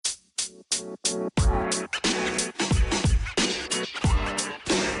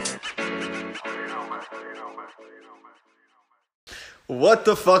What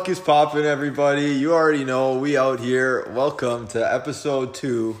the fuck is poppin', everybody? You already know we out here. Welcome to episode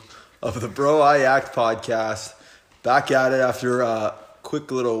 2 of the Bro I Act podcast. Back at it after a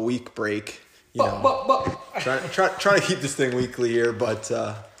quick little week break. Trying to keep this thing weekly here, but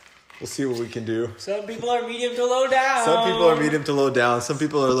we'll see what we can do. Some people are medium to low down. Some people are medium to low down. Some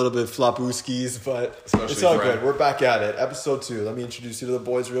people are a little bit flopooskies, but Especially it's all Fred. good. We're back at it. Episode 2. Let me introduce you to the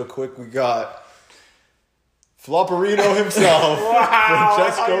boys real quick. We got Flopperino himself,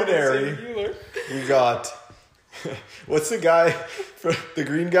 Francesco Neri. We got, what's the guy, the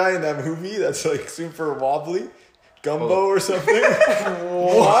green guy in that movie that's like super wobbly? Gumbo or something?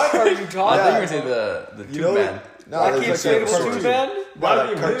 What are you talking I about? think you're saying the You Tube know, Man. no, I there's keep like saying a it was cartoon. Tube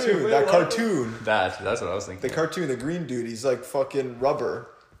Man? That cartoon. That's what I was thinking. The cartoon, the green dude, he's like fucking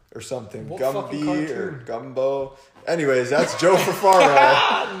rubber or something. What fucking Gumby or cartoon? Gumbo. Anyways, that's Joe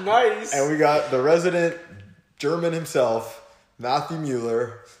Fafaro. Nice. And we got the resident German himself, Matthew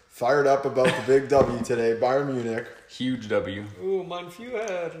Mueller, fired up about the big W today, Bayern Munich. Huge W. Ooh, mein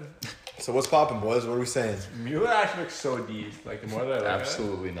Führer. So what's poppin', boys? What are we saying? Mueller actually looks so deep. Like the more that I look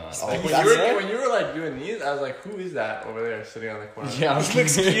Absolutely not. Oh, at it. that's When you were like doing these, I was like, who is that over there sitting on the corner? Yeah,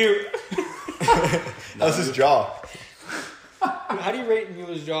 Looks cute. How's his jaw? How do you rate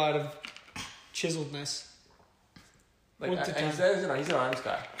Mueller's jaw out of chiseledness? Like, 1 to 10. he's an arms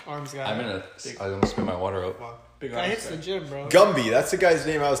guy. Arms guy. I almost spit my water out. Wow. Big Guy arms hits guy. the gym, bro. Gumby, that's the guy's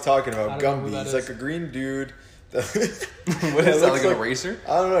name I was talking about. I don't know who Gumby. that He's is. like a green dude. What is It that, looks like an like- eraser?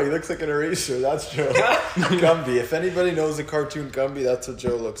 I don't know. He looks like an eraser. That's Joe. Gumby. If anybody knows the cartoon Gumby, that's what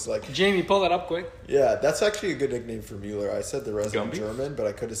Joe looks like. Jamie, pull that up quick. Yeah, that's actually a good nickname for Mueller. I said the resident Gumby? German, but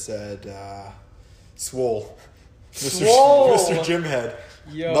I could have said Swole. Swole! Mr. Gymhead.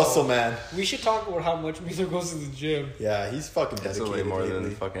 Yo. Muscle Man. We should talk about how much Mueller goes to the gym. Yeah, he's fucking That's dedicated way more lately.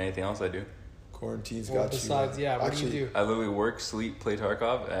 than fucking anything else I do. Quarantine's Well, got besides, you. yeah, what Actually, do you do? I literally work, sleep, play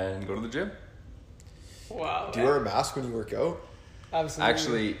Tarkov, and go to the gym. Wow. Do you wear a mask when you work out?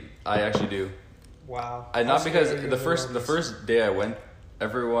 Absolutely. I actually do. Wow. I not How because scary are the you first around the this? first day I went,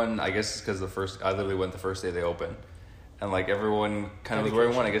 everyone, I guess it's because I literally went the first day they opened, and like everyone kind of was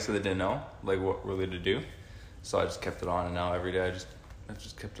wearing one. I guess 'cause they didn't know like what really to do, so I just kept it on, and now every day I just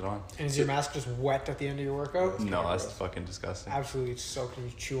kept it on. And is your mask just wet at the end of your workout? No, that's fucking disgusting. Absolutely soaked and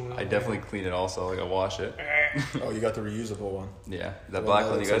you chewing on I it. definitely clean it also, like I wash it. Oh, you got the reusable one. Yeah, that Well, black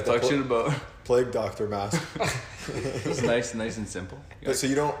that one you looks guys like talk the shit about. Plague doctor mask. It's nice and simple. But so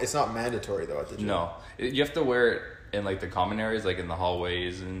you don't, it's not mandatory though at the gym. No, you have to wear it in like the common areas, like in the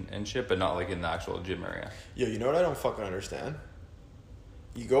hallways and shit, but not like in the actual gym area. Yo, you know what I don't fucking understand?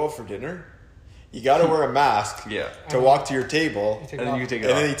 You go out for dinner, you gotta wear a mask Yeah, to walk to your table, You take and it then you off. can take it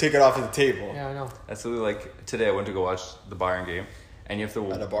and then off. you take it off at the table. Yeah, I know. That's literally like today I went to go watch the Bayern game, and you have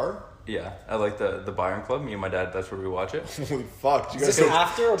to At a bar? Yeah, I like the Bayern Club. Me and my dad, that's where we watch it. Holy fuck. You Is guys this go-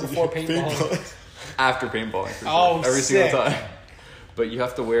 after or before paintball? After paintballing, for Oh, sure. Every sick. single time. But you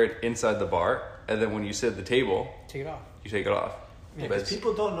have to wear it inside the bar, and then when you sit at the table, Take it off. you take it off. Yeah, But because it's,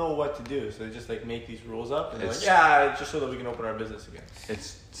 people don't know what to do, so they just like make these rules up, and they're like, It's- yeah, just so that we can open our business again.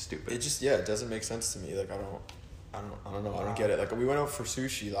 it's stupid. It just, yeah, it doesn't make sense to me. Like, I don't know. I don't get it. Like, we went out for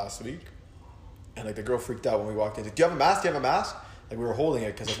sushi last week, and like the girl freaked out when we walked in. Like, do you have a mask? Do you have a mask? Like, we were holding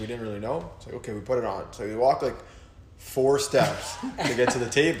it because like we didn't really know. It's like, okay, we put it on. So we walked like 4 steps to get to the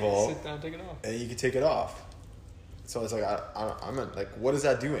table, Sit down, take it off. and you can take it off. So it's like, I'm like, what is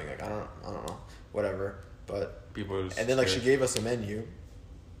that doing? Like, I don't know, whatever. But People are just and then like she scared. gave us a menu,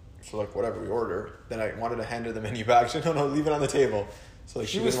 so like whatever we ordered. Then I wanted to hand her the menu back. She said, no, leave it on the table. So like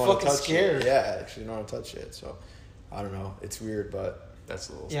She she was didn't want to fucking touch scared. it. Yeah, like, she didn't want to touch it. So I don't know. It's weird, but That's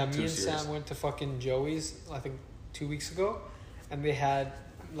a little Yeah, too me and serious. Sam went to fucking Joey's, I think 2 weeks ago, and they had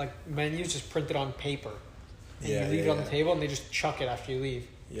like menus just printed on paper. And Yeah, you leave yeah, it on the yeah. table and they just chuck it after you leave.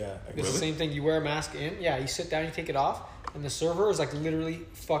 yeah, I It's the same thing. You wear a mask in. Yeah, you sit down, you take it off, and the server is like literally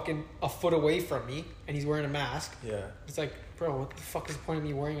fucking a foot away from me, and he's wearing a mask. yeah. It's like, bro, what the fuck is the point of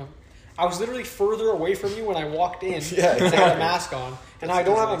me wearing a? I was literally further away from you when I walked in. Yeah, and I had a exactly. mask on, and That now I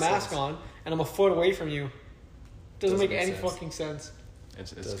don't have doesn't a make mask sense. on, and I'm a foot away from you. Doesn't make any sense. fucking sense.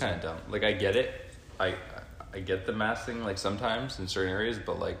 It's Doesn't. kind of dumb. Like I get it. I get the mask thing like sometimes in certain areas,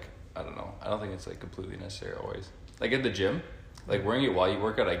 but like I don't know. I don't think it's like completely necessary always. Like at the gym, like wearing it while you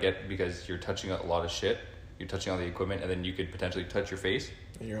work out, I get because you're touching a lot of shit. You're touching all the equipment, and then you could potentially touch your face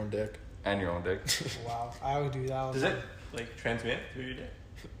And your own dick. and your own dick. Wow, I would do that. all the Does it time. like transmit through your dick?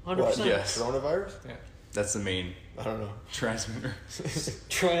 100%. Yes. Coronavirus? Yeah. That's the main I don't know. transmitter.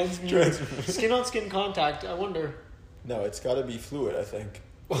 Transmute. Skin on skin contact. I wonder. No, it's got to be fluid, I think.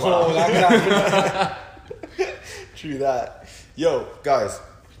 Oh, that could happen. True that. Yo, guys.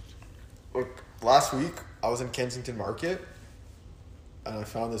 Look, last week I was in Kensington Market and I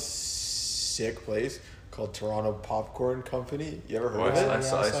found this sick place called Toronto Popcorn Company. You ever heard of it? I Yeah,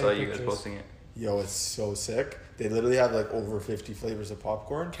 saw I saw you guys pictures. posting it. Yo, it's so sick. They literally have like over 50 flavors of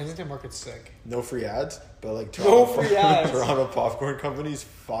popcorn. Kensington Market's sick. No free ads, but like No free ads. Toronto Popcorn Company's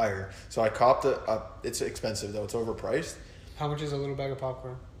fire. So I copped it. It's expensive though. It's overpriced. How much is a little bag of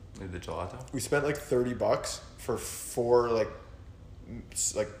popcorn? The gelato. We spent like $30 for 4 like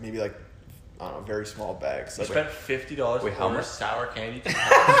maybe like I don't know, very small bags. You Like, spent $50 Wait, how for much? sour candy. no,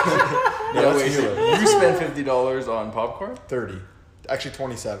 Yeah, that's wait, Mueller. so you spent $50 on popcorn? 30. Actually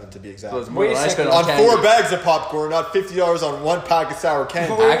 27 to be exact. So it's more Wait than a I spent second. on on candy. 4 bags of popcorn, not $50 on 1 pack of sour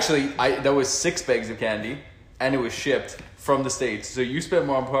candy. Actually, that was 6 bags of candy, and it was shipped from the States. So you spent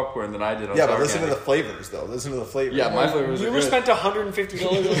more on popcorn than I did on Yeah, sour but listen candy. to the flavors though. Listen to the flavors. Yeah, my flavors You are ever good. spent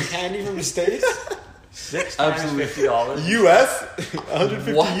 $150 on candy from the States? 6 times Absolutely. $50. US?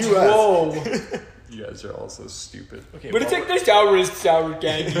 150 What? US. Whoa. You guys are all so stupid. Okay, But it's like the sourest sour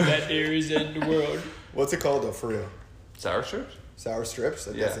candy that there is in the world. What's it called though, for real? Sour strips? Sour strips?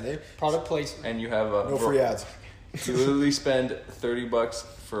 That's Yeah. the name? Product placement. And you have a... No free ads. You literally spend $30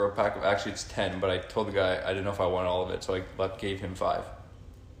 for a pack of... Actually, it's 10, but I told the guy I didn't know if I wanted all of it, so I gave him 5.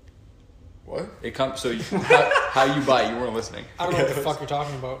 What? It comes... So how you buy it, you weren't listening. I don't know what the fuck you're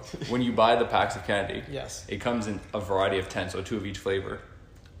talking about. When you buy the packs of candy, Yes. it comes in a variety of 10, so 2 of each flavor.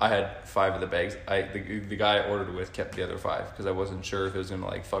 I had 5 of the bags. The guy I ordered with kept the other 5 because I wasn't sure if it was gonna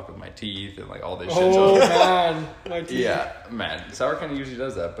like fuck with my teeth and like all this shit. Oh, So, man. My teeth. yeah, man, sour candy usually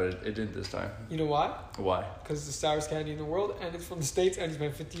does that, but it didn't this time. You know why? Why? Because it's the sourest candy in the world, and it's from the States, and you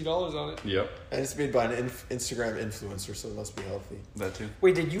spent $50 on it. Yep, And it's made by an Instagram influencer, so it must be healthy. that too.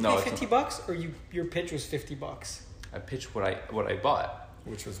 Wait, did you No, pay it's $50, or your pitch was $50? I pitched what I bought.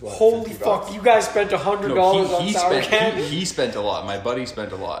 Which was what? Holy $50? fuck! You guys spent $100 No, on he sour spent candy. he spent a lot. My buddy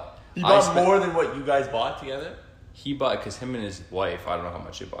spent a lot. You I bought spent- more than what you guys bought together? He bought because him and his wife. I don't know how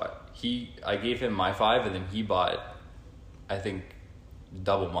much they bought. I gave him my 5, and then he bought, I think,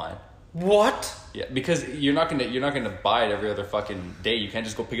 double mine. What? Yeah, because you're not gonna buy it every other fucking day. You can't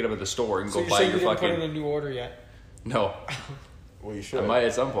just go pick it up at the store and So go you're buy saying your you didn't fucking. put in a new order yet? No, Well, you I should. might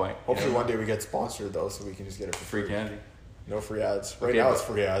at some point. Hopefully one day we get sponsored though, so we can just get it for Free candy. No free ads. Right Okay, now but it's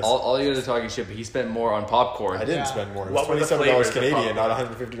free ads. All you guys are talking shit, but he spent more on popcorn. I didn't Yeah. spend more. It What were was the $27 flavors of Canadian, not popcorn?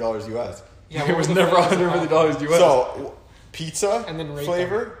 $150 US. Yeah, it what was were the never flavors of $150 US. So, pizza And then rate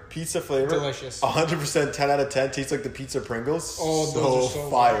flavor, pizza flavor, Delicious. 100% 10 out of 10. Tastes like the pizza Pringles. Oh, those are so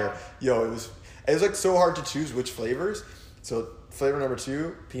fire. Yo, it was like so hard to choose which flavors. So flavor number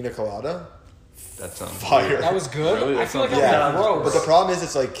 2, pina colada. That sounds Fire. weird. That was good. Really? I That feel like sounds- that Yeah, was gross. but the problem is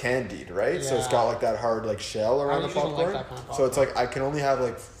it's like candied, right? So it's got Yeah. like that hard like shell around the usually don't like popcorn. that kind of So it's like I can only have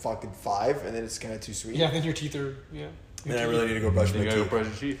like fucking 5, and then it's kind of too sweet. Yeah, then your teeth are And I really need to go brush You my gotta go teeth. brush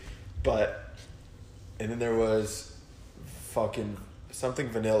your teeth. But, and then there was fucking something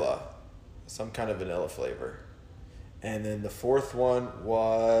vanilla, some kind of vanilla flavor. And then the 4th one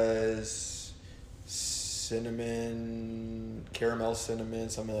was cinnamon, caramel cinnamon,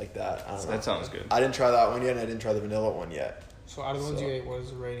 something like that. I don't know. That sounds good. I didn't try that one yet, and I didn't try the vanilla one yet. So out of the ones So- you ate, what is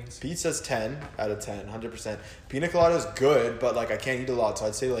the ratings? Pizza's 10 out of 10, 100%. Pina colada is good, but like I can't eat a lot, so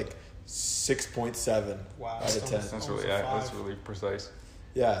I'd say like 6.7 Wow, out of that's 10. almost- That's Almost really a 5. that's really precise.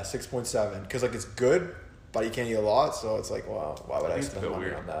 Yeah, 6.7. Because like it's good, but you can't eat a lot, so it's like, well, why would I think it's a spend bit money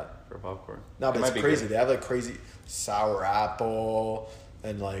weird on that? for popcorn. No, It but might it's be crazy. good. They have like crazy sour apple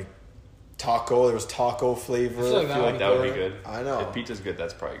and like taco. There was taco flavor. I feel like I feel like that would be good. I know. If pizza's good,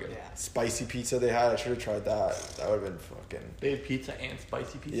 that's probably good. Yeah. Spicy pizza they had. I should have tried that. That would have been fucking. They had pizza and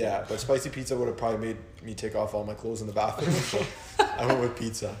spicy pizza. Yeah, but spicy pizza would have probably made me take off all my clothes in the bathroom. So I went with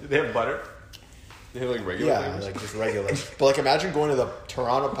pizza. Did they have butter? They have like regular Yeah, flavors. like just regular. But like imagine going to the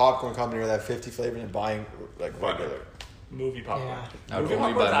Toronto Popcorn Company where they have 50 flavors and buying like regular. Movie popcorn. Yeah. I would Movie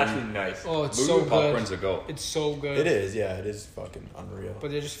only popcorn's buy actually nice. Oh, it's Movie so good. popcorn's a go. It's so good. It is, yeah, it is fucking unreal.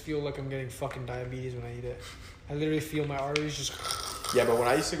 But I just feel like I'm getting fucking diabetes when I eat it. I literally feel my arteries just. Yeah, but when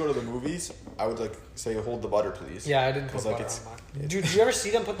I used to go to the movies, I would like say, "Hold the butter, please." Yeah, I didn't put 'Cause, butter like, it's- on mine. Dude, did you ever see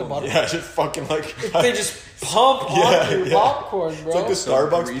them put the butter? Yeah, just fucking like They just pump Yeah, onto your yeah. popcorn, bro. It's like the So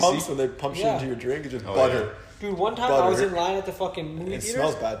Starbucks greasy. pumps when they pump shit Yeah. into your drink. It's just Oh, butter. Dude, one time I was Butter. in line at the fucking movie It theater.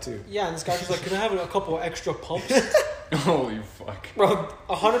 smells bad too. Yeah, and this guy was like, "Can I have a couple extra pumps?" Holy fuck. Bro,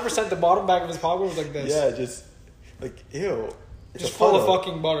 100% the bottom bag of his popcorn was like this. Yeah, just like ew. It's Just a full of puddle.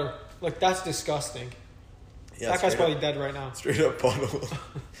 fucking butter. Like, that's disgusting. Yeah, that guy's straight probably up, dead right now. straight up puddle.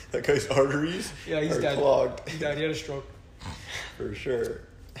 That guy's arteries Yeah, he's are dead. clogged He died. He had a stroke. for sure.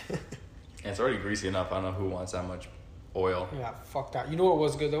 And it's already greasy enough. I don't know who wants that much oil. Yeah, fuck that. You know what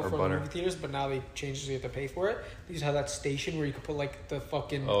was good though Or for butter. movie theaters, but now they changed it so you have to pay for it. They used to have that station where you could put like the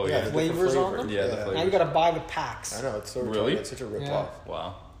fucking Oh, yeah. the flavors different on them. flavors. Yeah, the Yeah. flavors. Now you gotta buy the packs. I know, it's so Really? retarded. It's such a rip Yeah. off.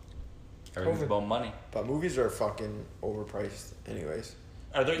 Wow. Everything's COVID. about money. But movies are fucking overpriced anyways.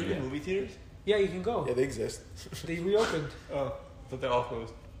 Are there even Yeah. movie theaters? Yeah, you can go. Yeah, they exist. They reopened. Oh, but they're all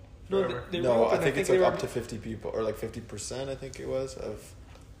closed. No, Forever. they No, reopened. I think it's they like were- up to 50 people, or like 50%, I think it was, of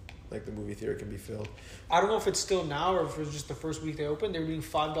like the movie theater can be filled. I don't know if it's still now or if it was just the first week they opened. They were doing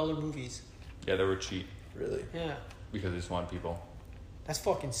 $5 movies. Yeah, they were cheap Really? Yeah, because they just want people. that's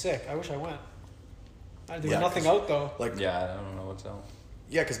fucking sick. I wish I went. There was Yeah, nothing 'cause- out though. Like, Yeah, I don't know what's out.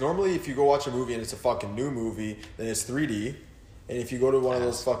 yeah, because normally if you go watch a movie and it's a fucking new movie, then it's 3D. And if you go to one of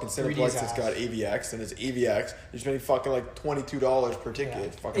those fucking 3D's Cineplex that's ass. got AVX, then it's AVX. You're spending fucking like $22 per ticket. Yeah.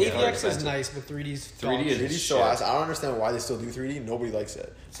 It's fucking AVX expensive. is nice, but 3D's 3D is 3D so shit. ass. I don't understand why they still do 3D. Nobody likes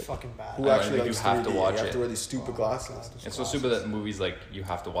it. it's fucking bad. Who I know, actually like, likes you have to 3D? watch You have it. to wear these stupid Oh, glasses. God, those It's so glasses. stupid that movies like you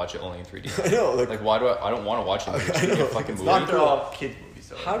have to watch it only in 3D. I know, Like why do I don't want to watch it in 3D? I know, A fucking it's movie. not They're all kid movies.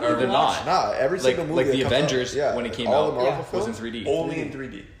 So How do Or you they're watch? not. Nah, every Like single movie like that the comes out- Avengers yeah, when it came all out the Marvel Yeah. was in films. 3D. only in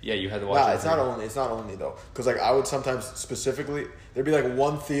 3D. Yeah, you had to watch Nah, it. it's not only. It's not only though, because like I would sometimes specifically there'd be like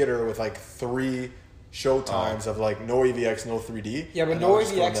one theater with like 3 show times of like no AVX, no 3D. Yeah, but and I no would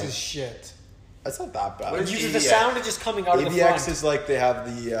just go AVX there. is shit. It's not that bad. What It's is usually the AVX? sound is just coming out of the AVX front. is like they have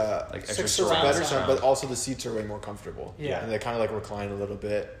the like Six extra surround better sound. sound, but also the seats are way more comfortable. Yeah. and they kind of like recline a little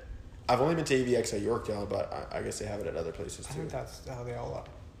bit. I've only been to AVX at Yorkdale, but I guess they have it at other places I too. think that's how they all are.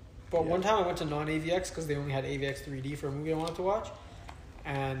 But Yeah. one time I went to non-AVX because they only had AVX 3D for a movie I wanted to watch,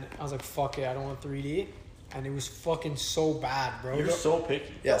 and I was like, "Fuck it, I don't want 3D," and it was fucking so bad, bro. You're The so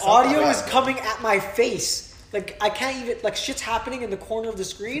picky. Yeah, it's not that audio bad, is man. coming at my face. Like I can't even like shit's happening in the corner of the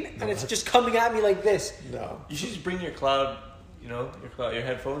screen, and it's just coming at me like this. No, You should just bring your cloud, your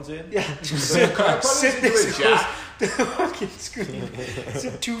headphones in. Yeah, just sit Probably this just do close it, to the fucking screen.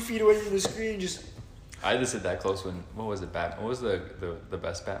 Sit 2 feet away from the screen, just. I had to sit that close when what was it? Batman? What was the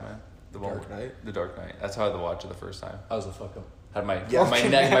best Batman? The one Dark Knight? The Dark Knight. That's how I had to watch it the first time. I was a fuck up. Had my Yeah. my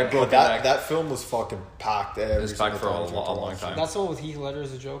neck, my broken that neck. that film was fucking packed. Every was packed single for a time I tried to long watch it. time. That's the one with Heath Ledger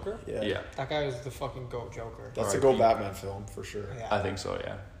as the Joker. Yeah. Yeah, That guy was the fucking goat Joker. That's a R.I.P. go Batman film for sure. Yeah. I think so.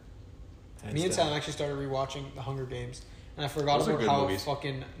 Yeah. Hands Me and down. Sam actually started rewatching The Hunger Games, and I forgot Those are about good how movies.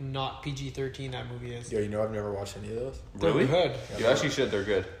 fucking not PG-13 that movie is. Yo, you know I've never watched any of those. They're Really? good. You actually should. They're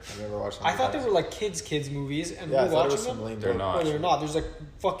good. I've never watched. I any thought they of were like kids movies, and those. Yeah, I we thought it was watching some them. lame. They're dope. not. No, they're not. There's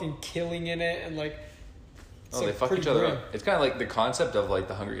like fucking killing in it, and like. It's Oh, they like fuck pretty each other grim. up. It's kind of like the concept of like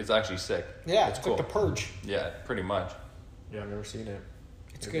the Hunger. It's actually sick. Yeah, it's it's cool. like The Purge. Yeah, pretty much. Yeah, I've never seen it.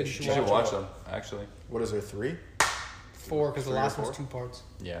 It's Maybe good. I You should You should watch watch it. them. Actually. What is there 3? 4 because the 3 or last 4? one's 2 parts.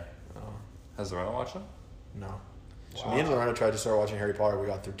 Yeah. Oh Has Lorena watched them? no. Wow. Me and Lorena tried to start watching Harry Potter. We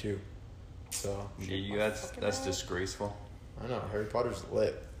got through 2. So That's fucking that's hell. disgraceful. I know Harry Potter's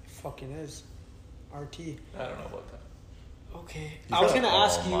lit. Fucking is. RT. I don't know about that. Okay. You I was gotta- gonna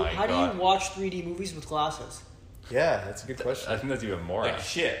ask Oh you, my how do God. you watch 3D movies with glasses? Yeah, that's a good question. I think that's even more. Like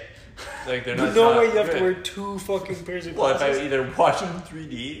shit. Like they're There's not. no not way you have to good. wear 2 fucking pairs of Well, if glasses. I either watch them in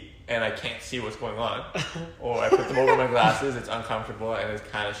 3D and I can't see what's going on, or I put them over my glasses, it's uncomfortable and it's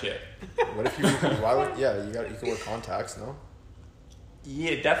kind of shit. What if you? Why would? Yeah, you can wear contacts, no?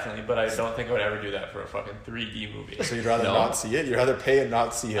 Yeah, definitely, but I don't think I would ever do that for a fucking 3D movie. So you'd rather No. not see it. You'd rather pay and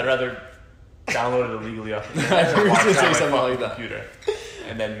not see it. I'd rather download it illegally off the I internet knew and you were watch gonna it say on my something fucking like that. computer,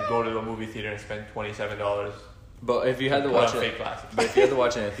 and then go to the movie theater and spend $27. But if you had to Put on watch fake it, glasses. but if you had to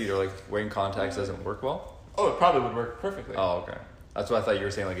watch it in a theater, like wearing contacts doesn't work well. Oh, it probably would work perfectly. Oh, okay. That's what I thought you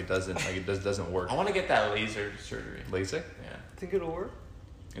were saying. Like it doesn't. Like it doesn't work. I want to get that laser surgery. LASIK. Yeah. Think it'll work?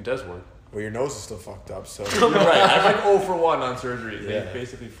 It does work. Well, your nose is still fucked up, so You're right. I'm like 0 for 1 on surgeries. Yeah. They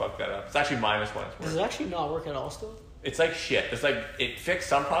basically fucked that up. It's actually -1. It's Does worse. it actually not work at all still? It's like shit. It's like it fixed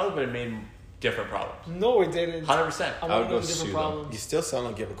some problems, but it made different problems. No, it didn't. 100%. I'm I would not go doing sue different them. you problems. still sound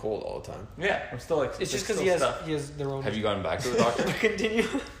like you have a cold all the time. Yeah, I'm still like. It's just still because stuff. he has their own. Have you gone back to the doctor? Continue.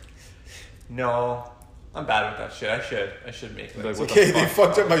 No, I'm bad with that shit. I should make Like, it. what the Okay, they fuck?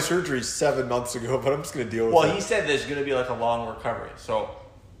 fucked up my surgery 7 months ago, but I'm just gonna deal with Well, it. he said there's gonna be like a long recovery, so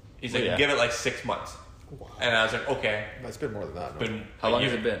he's like, Yeah. give it like 6 months, Wow. and I was like, okay. It's been more than that. No? Been How a long year.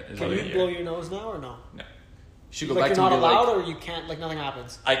 has it been? Is Can it you like a blow year? your nose now or no? No, You should go Like back you're to not him and be allowed, like. or you can't. Like nothing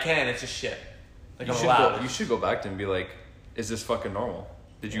happens. I can. It's just shit. Like You I'm should, allowed. go, you should go back to him and be like, "Is this fucking normal?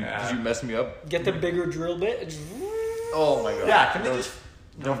 Did you mess me up?" Get the bigger drill bit and just. Oh my god. Yeah, can they just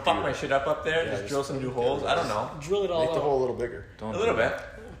don't fuck do my it. shit up there? Yeah, just drill just some new get holes. rid I of don't know. Drill it all Make the out. hole a little bigger. Don't A little do bit.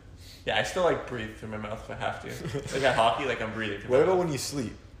 that. Yeah, I still like breathe through my mouth if I have to. Like at hockey, like I'm breathing. Through What my about mouth. when you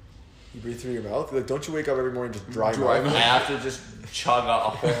sleep? You breathe through your mouth? Like, don't you wake up every morning just dry Dry mouth? I have to just chug a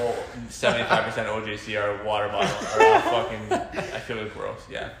whole 75% OJCR water bottle, or I feel gross.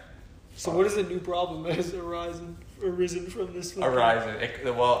 Yeah. So what is the new problem that has arisen from this? fucking- Horizon.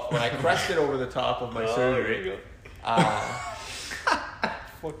 Well, when I crested over the top of my surgery,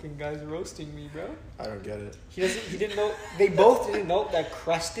 Fucking guy's roasting me, bro. I don't get it. He didn't know. They both didn't know that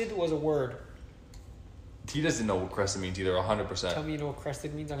crested was a word. He doesn't know what crested means either. Tell 100%. me you know what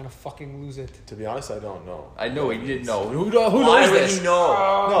crested means. I'm gonna fucking lose it. To be honest, I don't know. I know he didn't know. Who why knows would this? he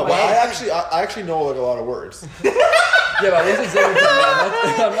know? No, but man. I actually know like a lot of words. Yeah, but I wasn't saying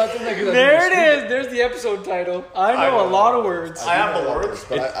that. I'm not saying that 'cause I'm There stupid. it is. There's the episode title. I know a lot of words. I have do know the a lot of words.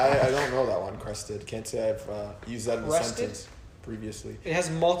 but I don't know that one. Crested. Can't say I've used that in a Crested? sentence previously. It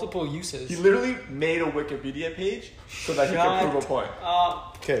has multiple uses. He literally made a Wikipedia page so that he Shut could prove a point.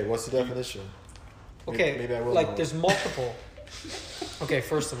 Okay, what's the definition? Okay, Maybe I will like know. there's multiple. Okay,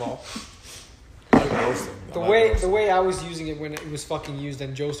 first of all, I'm roasting. the way I was using it when it was fucking used,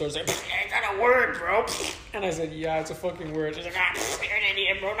 and Joe starts like, "It's not a word, bro," and I said, "Yeah, it's a fucking word." He's like, "You're an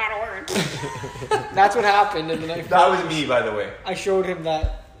idiot, bro, not a word." That's what happened, and then That was me, by the way. I showed him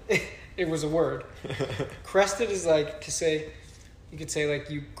that it was a word. Crested is like to say, you could say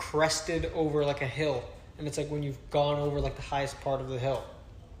like you crested over like a hill, and it's like when you've gone over like the highest part of the hill.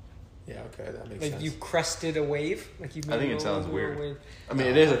 Yeah, okay, that makes Like sense. you crested a wave. Like you. I think made it sounds over a weird. wave. I mean,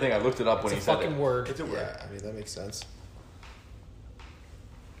 it is a thing. I looked it up when It's a he said fucking it. word. It's a word. Yeah, I mean that makes sense.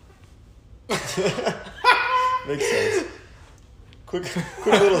 Makes sense.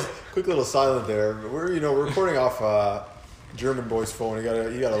 Quick little silent there. We're recording off German boy's phone. He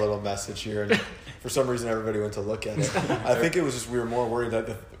got a little message here, and for some reason everybody went to look at it. I think it was just we were more worried that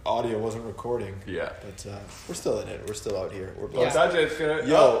the audio wasn't recording. Yeah. But we're still in it. We're still out here. We're Yeah. blessed. It's gonna,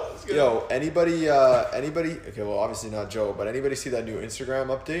 Yo, anybody? Okay, well, obviously not Joe, but anybody see that new Instagram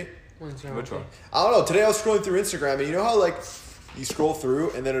update? Which one? I don't know. Today I was scrolling through Instagram, and you know how like you scroll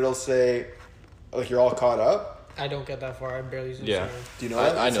through, and then it'll say like you're all caught up. I don't get that far. I barely use Instagram. Yeah. Do you know I-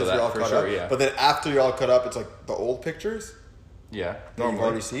 that? I It know says that you're all for caught sure, up. yeah. But then after you're all caught up, it's like the old pictures Yeah. that you've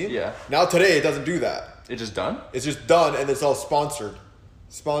already seen. Yeah. Now today it doesn't do that. It just done? It's just done, and it's all sponsored.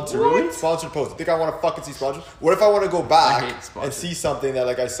 Sponsored. What? Sponsored post. You think I want to fucking see sponsored? What if I want to go I back hate and sponsored. see something that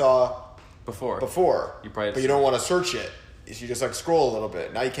like I saw Before. before? You probably- but you don't want to search it. You just like scroll a little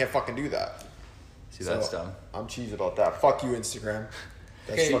bit. Now you can't fucking do that. See, that's So, dumb. I'm cheesed about that. Fuck you, Instagram.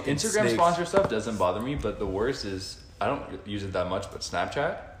 That's Okay, fucking Instagram snakes. sponsor stuff doesn't bother me, but the worst is I don't use it that much, but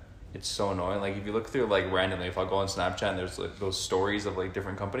Snapchat, it's so annoying. Like if you look through like randomly, if I go on Snapchat and there's like those stories of like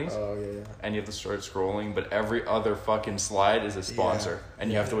different companies, Oh yeah. and you have to start scrolling, but every other fucking slide is a sponsor, Yeah.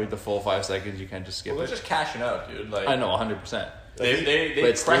 and you have to wait the full 5 seconds. You can't just skip Well, it. they're just cashing out, dude. Like I know, 100%. They But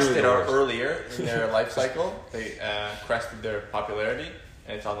it's crested literally the worst. earlier in their life cycle. They crested their popularity,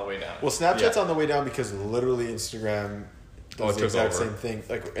 and it's on the way down. Well, Snapchat's Yeah. on the way down because literally Instagram Oh, does it the took exact over. same thing,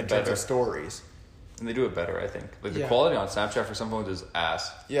 like in terms Better. of stories. And they do it better, I think. Like the Yeah. quality on Snapchat for some phones is ass.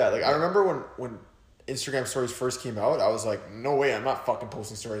 Yeah, like I remember when Instagram stories first came out, I was like, no way, I'm not fucking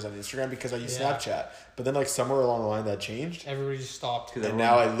posting stories on Instagram because I use Yeah. Snapchat. But then like somewhere along the line that changed, Everybody just stopped. and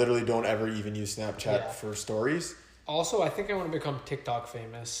now I literally don't ever even use Snapchat Yeah. for stories. Also, I think I want to become TikTok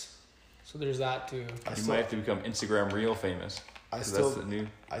famous. So there's that too. I You still, might have to become Instagram real famous. I 'Cause still, that's the new.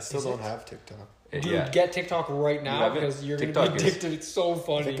 I still Is don't it? have TikTok. Dude, yeah. get TikTok right now have it? because you're TikTok gonna be is- addicted. It's so I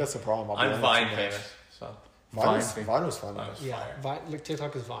funny. think that's the problem. I'll be I'm on it Vine too much. famous, so Vine was fun. Vine was Yeah, fire. Vine, like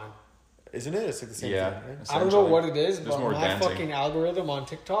TikTok is Vine. Isn't it? It's like the same Yeah. thing, right? I don't know Essentially. what it is, There's but more my dancing. fucking algorithm on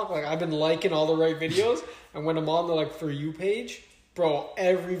TikTok, like I've been liking all the right videos, and when I'm on the like For You page, bro,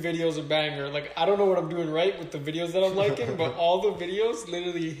 every video's a banger. Like I don't know what I'm doing right with the videos that I'm liking, but all the videos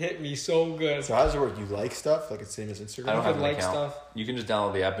literally hit me so good. So how does it work? You like stuff like it's the same as Instagram? I don't You have can an like account. stuff. You can just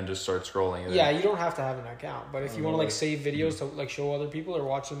download the app and just start scrolling. And Yeah, then you don't have to have an account, but if you want to like save videos to like show other people or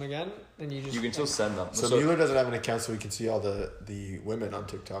watch them again, then you just you can still like, send them. So Mueller doesn't have an account, so he can see all the women on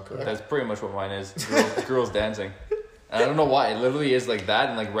TikTok, correct? That's pretty much what mine is. Girls dancing. And I don't know why. It literally is like that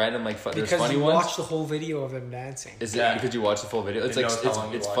and like random like there's because funny you ones. watch the whole video of them dancing. Is it Yeah. because you watch the full video? It's It like knows how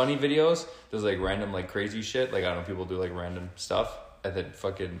long you it's watch. funny videos. There's like random like crazy shit. Like I don't know, people do like random stuff, and then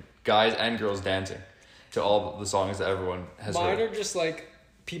fucking guys and girls dancing to all the songs that everyone has Mine heard. are just like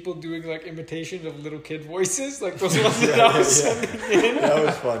people doing like imitations of little kid voices, like those ones that I was sending in, That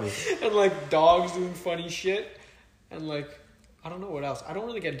was funny. and like dogs doing funny shit, and like I don't know what else. I don't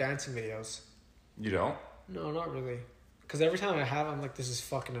really get dancing videos. You don't? No, not really. Because every time I have, I'm like, this is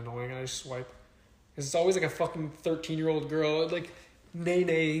fucking annoying. And I just swipe. 'Cause it's always like a fucking 13-year-old girl like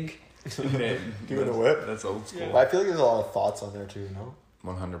nay-naying. Doing a whip? That's old school. Yeah. But I feel like there's a lot of thoughts on there too, no?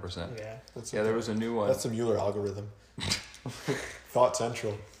 100%. Yeah. That's Yeah, there was a new one. That's the Mueller algorithm. Thought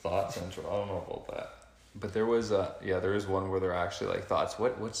Central. Thought Central. I don't know about that. But there was there is one where they're actually like thoughts.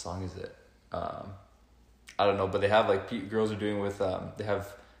 What song is it? I don't know, but they have like girls are doing with they have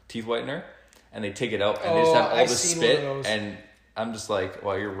teeth whitener, and they take it out and they just have all I've this seen one of spit, those. and I'm just like,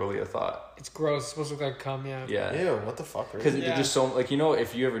 wow, you're really a thought. It's gross. It's supposed to look like cum, yeah. Yeah. Ew, what the fuck? Because Really? Yeah. it just so like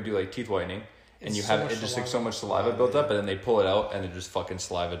if you ever do like teeth whitening and It's you so have much it just like so saliva. much saliva built up, and then they pull it out and it just fucking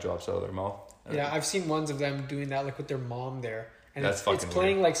saliva drops out of their mouth. And Yeah, I've seen ones of them doing that like with their mom there. And That's it's fucking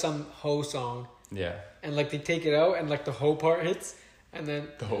playing weird. like some hoe song. yeah. And like they take it out and like the hoe part hits. And then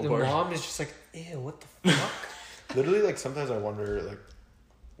The hoe the part. mom is just like, ew, what the fuck? Literally, like sometimes I wonder like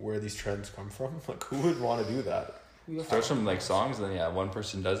where these trends come from. Like who would want to do that? Who the Starts fuck? from like songs, and then one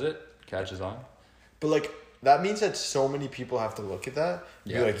person does it, catches on. But like that means that so many people have to look at that.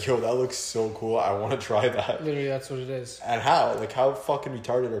 Yeah. Be like, yo, that looks so cool. I want to try that. Literally, that's what it is. And how? Like how fucking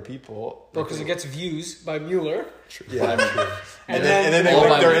retarded are people? Bro, because it gets views by Mueller. Yeah, true. And And then they All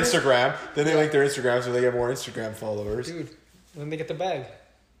link by their me. Instagram. Then they link their Instagram so they get more Instagram followers. Dude, then they get the bag.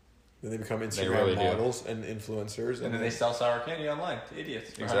 Then they become They Instagram really do. models and influencers. And then they sell sour candy online to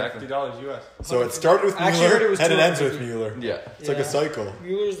idiots for Exactly. $150 US. So it started with I actually heard Mueller it was and it ends with 250. Mueller. Yeah. It's like a cycle.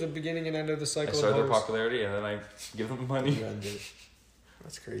 Mueller's the beginning and end of the I cycle start their of hoes. popularity, and then I give them money. You end it.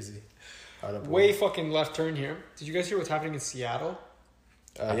 That's crazy. How'd it Way work? fucking left turn here. Did you guys hear what's happening in Seattle?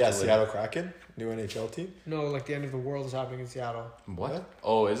 Yeah, Absolutely. Seattle Kraken, new NHL team. No, like the end of the world is happening in Seattle. What? What?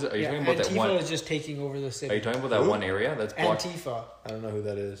 Oh, is it? Are you talking about that Antifa one? is just taking over the Are city. you talking about that Who? one area that's blocked? Antifa. I don't know who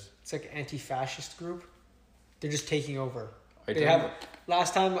that is. It's like an anti-fascist group. They're just taking over. Are you They talking have.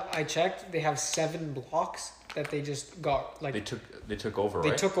 Last time I checked, they have 7 blocks that they just got. Like They took over, they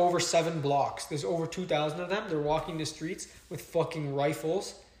right? took over 7 blocks. There's over 2,000 of them. They're walking the streets with fucking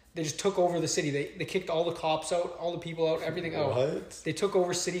rifles. They just took over the city. They kicked all the cops out, all the people out, everything out. What? They took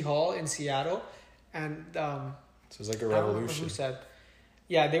over City Hall in Seattle, and So it's like a I don't remember revolution. who said.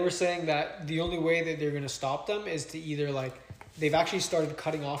 Yeah, they were saying that the only way that they're gonna stop them is to either like they've actually started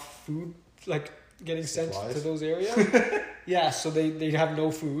cutting off food, like getting sent Supplies? to those areas. Yeah, so they have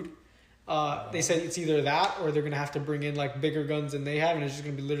no food. They said it's either that or they're gonna have to bring in like bigger guns than they have, and it's just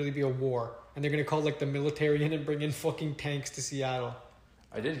gonna literally be a war. And they're gonna call like the military in and bring in fucking tanks to Seattle.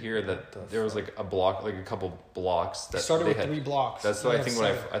 I did hear that there was like a block, like a couple blocks It that started they with had. 3 blocks. That's They what I have think.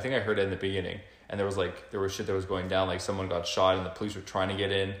 7. I think I heard it in the beginning, and there was shit that was going down. Like someone got shot, and the police were trying to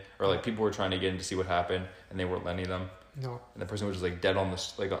get in, or like people were trying to get in to see what happened, and they weren't letting them. No. And the person was just like dead on the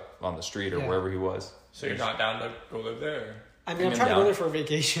street or Yeah. wherever he was. So you're not down to go live there? Or? I mean, I'm I'm trying to go down. there for a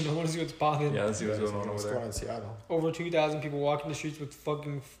vacation. I want to see what's popping. Yeah, let's see what's Yeah, going on over what's there. going on in Seattle? Over 2,000 people walking the streets with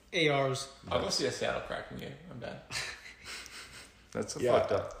fucking ARs. I'll go see a Seattle Kraken game. I'm down. That's Yeah,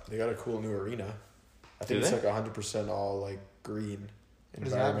 fucked up. they got a cool new arena. I Do think it's they? like 100% all like green, What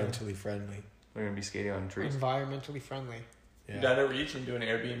does that mean? environmentally friendly. We're gonna be skating on trees. Environmentally friendly. You Yeah. down to reach and do an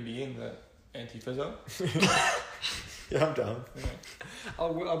Airbnb in the Antifa zone? Yeah, I'm down. Okay.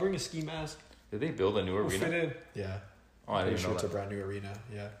 I'll bring a ski mask. Did they build a new We'll fit arena? in. Yeah. Oh, I Pretty didn't sure know it's a that. brand new arena.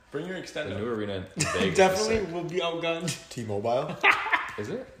 Yeah. Bring your The extender. new arena in Vegas. Definitely Is, sick. will be outgunned. T-Mobile. Is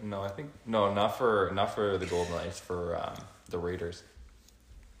it? No, I think no, not for the Golden Knights. For the Raiders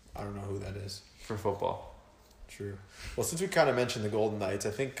I don't know who that is. for football. True. Well, since we kind of mentioned the Golden Knights,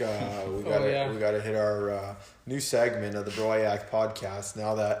 I think we Oh, got yeah. we got to hit our new segment of the Bro Act podcast.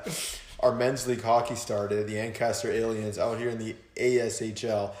 Now that our men's league hockey started, the Ancaster Aliens out here in the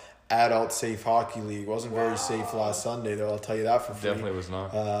ASHL Adult Safe Hockey League wasn't very safe last Sunday, though. I'll tell you that for free. Definitely was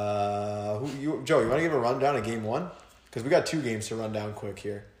not. Joe, you want to give a rundown of game 1? Because we got 2 games to run down quick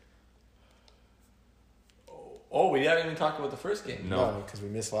here. Oh, we haven't even talked about the first game. No. because we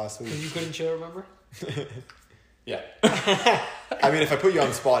missed last Because you week. couldn't chill, remember? Yeah. I mean, if I put you on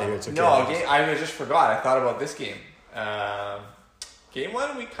the spot here, it's okay. No, I just forgot. I thought about this game. Game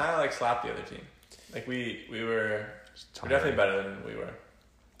 1, we kind of like slapped the other team. Like we were definitely better than we were.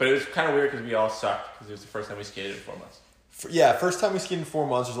 But it was kind of weird because we all sucked because it was the first time we skated in 4 months. Yeah, first time we skied in 4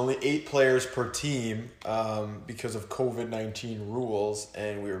 months. There's only 8 players per team because of COVID-19 rules,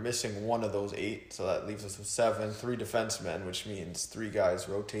 and we were missing one of those 8, so that leaves us with 7, 3 defensemen, which means 3 guys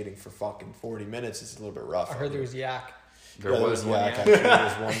rotating for fucking 40 minutes. It's a little bit rough. I heard there was yak. There was one. Yak. Yeah. Actually,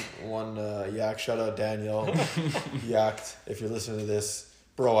 there was one Yak. Shout out Daniel. Yacked. If you're listening to this,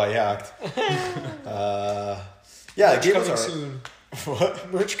 bro, I yacked. Yeah, the game was coming alright. soon.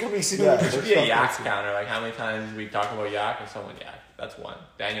 What? Merch coming soon. Yeah. There should be a yak counter. Like how many times we talk about yak and someone yak. That's one.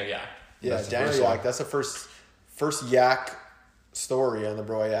 Daniel yak. Yeah, That's the Daniel first Yak. one. That's the first Yak story on the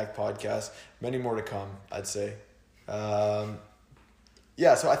Bro Yak podcast. Many more to come, I'd say.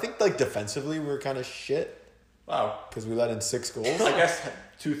 Yeah, so I think like defensively we were kind of shit Wow. because we let in 6 goals. I guess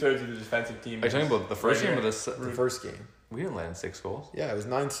 2/3 of the defensive team. Are you talking about the first Right game or here. the The first game. We didn't land 6 goals. Yeah, it was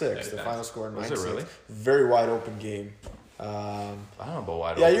 9-6. The Yeah, final score 9-6. Was it really? Very wide open game. I don't know about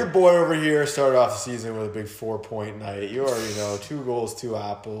wide Yeah, open. your boy over here started off the season with a big 4-point night. You already know, 2 goals, 2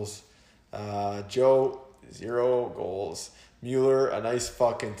 apples. Joe, 0 goals. Mueller, a nice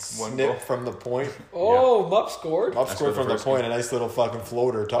fucking One snip goal. from the point. Oh, Mupp scored. Up That's scored for the from the first point, game. a nice little fucking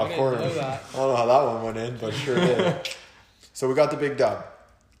floater, top I didn't corner. know that. I don't know how that one went in, but sure did. So we got the big dub.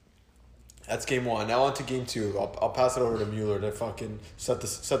 That's game 1. Now on to game 2. I'll pass it over to Mueller to fucking set the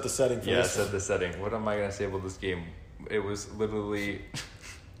setting for Yeah, this. set the setting. What am I gonna say about this game? It was literally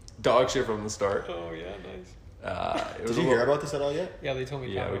dog shit from the start. Oh yeah, nice. It was Did you hear about this at all yet? Yeah, they told me.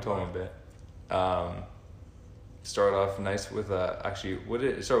 Yeah, kind we of told him about a bit. Started off nice with actually. What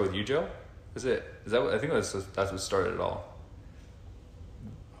did it start with? You, Joe? Is that? What, I think that's what started it all.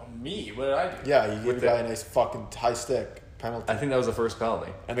 Oh, me? What did I do? Yeah, you gave With the guy the- a nice fucking high stick penalty. I think that was the first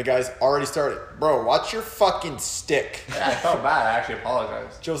penalty. And the guy's already started. Bro, watch your fucking stick. Yeah, I felt bad. I actually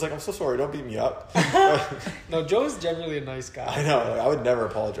apologized. Joe's like, I'm so sorry, don't beat me up. No, Joe's generally a nice guy. I know, like, I would never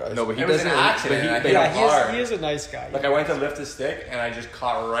apologize. No, but he It was doesn't. an accident, But I he, think. but Yeah, hard. he is a nice guy. Like I went to lift his stick and I just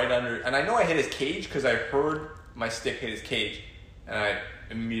caught right under, and I know I hit his cage because I heard my stick hit his cage, and I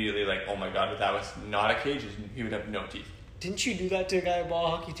immediately like, oh my god, if that was not a cage, he would have no teeth. Didn't you do that to a guy at ball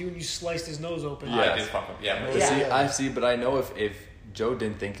hockey too? And you sliced his nose open. Yeah. I did fuck him. Yeah, But Yeah. see, but I know if Joe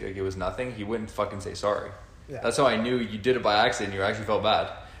didn't think like it was nothing, he wouldn't fucking say sorry. Yeah. That's how I knew you did it by accident. You actually felt bad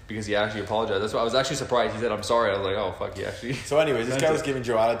because he actually apologized. That's why I was actually surprised. He said, "I'm sorry." I was like, "Oh fuck, he actually." So anyways, this meant guy it. was giving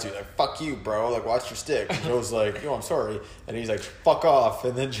Joe attitude, like, fuck you, bro, like, watch your stick. And Joe's like, yo, I'm sorry. And he's like, fuck off.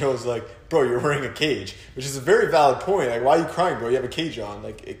 And then Joe's like, bro, you're wearing a cage. Which is a very valid point. Like, why are you crying, bro? You have a cage on.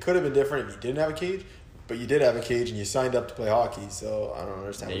 Like, it could have been different if you didn't have a cage, but you did have a cage and you signed up to play hockey, so I don't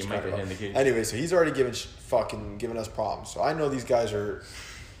understand Yeah, what you you're might talking get about. in the cage. Anyway, so he's already giving us problems. So I know these guys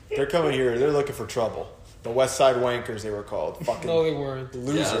they're coming here, they're looking for trouble. The West Side Wankers, they were called. Fucking No, they weren't.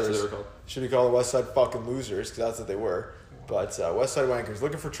 losers. Yeah, that's what they were called. Should be called the West Side fucking losers because that's what they were. But West Side Wankers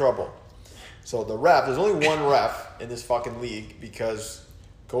looking for trouble. So the ref, there's only one ref in this fucking league because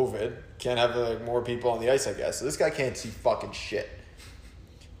COVID can't have like more people on the ice, I guess. So this guy can't see fucking shit.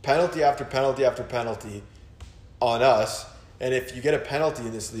 Penalty after penalty after penalty on us, and if you get a penalty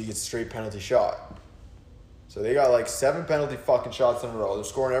in this league, it's straight penalty shot. So they got like 7 penalty fucking shots in a row. They're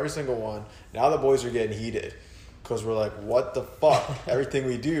scoring every single one. Now the boys are getting heated because we're like, what the fuck? Everything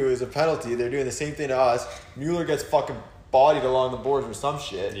we do is a penalty. They're doing the same thing to us. Mueller gets fucking bodied along the boards or some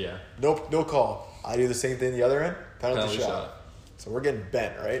shit. Yeah. No call. I do the same thing the other end. Penalty, Penalty shot. shot. So we're getting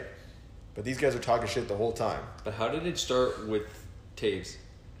bent, right? But these guys are talking shit the whole time. But how did it start with Taves?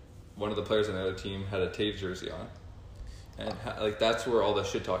 One of the players on the other team had a Taves jersey on, and like that's where all the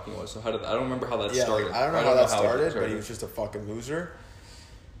shit talking was. So how did I don't remember how that started. Like, I don't know how that it started, but he was just a fucking loser.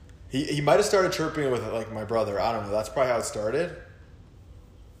 He might have started chirping with like my brother. I don't know. That's probably how it started.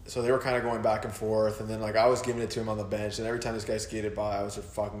 So they were kind of going back and forth, and then like I was giving it to him on the bench, and every time this guy skated by, I was just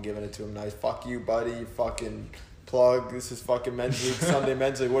fucking giving it to him. Nice, fuck you, buddy. You fucking plug. This is fucking men's league. Sunday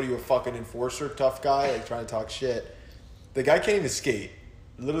men's league. What are you, a fucking enforcer, tough guy? Like trying to talk shit. The guy can't even skate.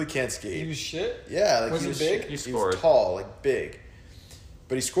 Literally can't skate. He was shit. Yeah, like Was he he was big? He He was scored. tall, like big,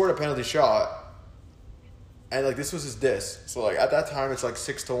 but he scored a penalty shot, and like this was his diss. So like at that time, it's like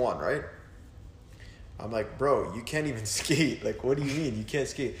 6-1, right? I'm like, bro, you can't even skate. Like, what do you mean you can't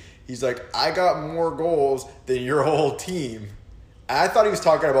skate? He's like, I got more goals than your whole team. And I thought he was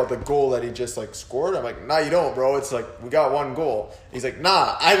talking about the goal that he just like scored. I'm like, nah, you don't, bro. It's like we got 1 goal. He's like,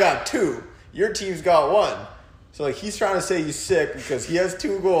 nah, I got 2. Your team's got 1. So, like, he's trying to say he's sick because he has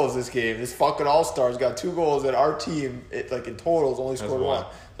 2 goals this game. This fucking all-star's got 2 goals, and our team, in total, has only scored 1.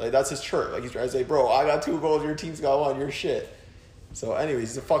 Like, that's his chirp. Like, he's trying to say, bro, I got 2 goals, your team's got 1, you're shit. So, anyways,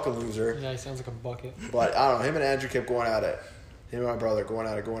 he's a fucking loser. Yeah, he sounds like a bucket. But, I don't know, him and Andrew kept going at it. Him and my brother going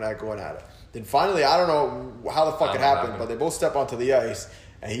at it. Then finally, I don't know how the fuck I it don't know what happened, happened. but they both step onto the ice,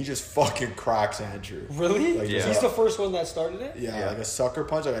 and he just fucking cracks Andrew. Really? Like, Yeah. He's the first one that started it? Yeah, like a sucker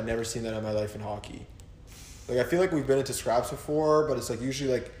punch. Like, I've never seen that in my life in hockey. Like, I feel like we've been into scraps before, but it's like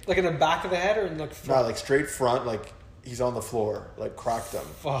usually like Like in the back of the head or in the front? not like straight front, like he's on the floor, like cracked him.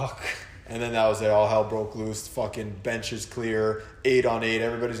 Fuck. And then that was it. All hell broke loose. Fucking benches clear, 8-on-8.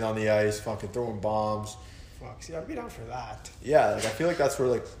 Everybody's on the ice, fucking throwing bombs. Fuck. See, I'd be down for that. Yeah, like I feel like that's where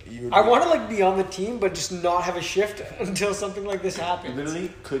like you. Would I want to like be on the team, but just not have a shift until something like this You happens.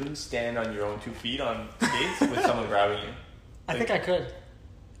 literally couldn't stand on your own 2 feet on skates with someone grabbing you. I think I could.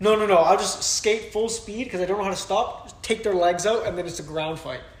 No. I'll just skate full speed because I don't know how to stop. Just take their legs out, and then it's a ground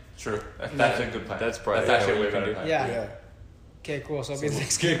fight. True. That's a good plan. That's probably That's what actually a way you can better do. plan. Yeah. Yeah, Okay, cool. So I'll be the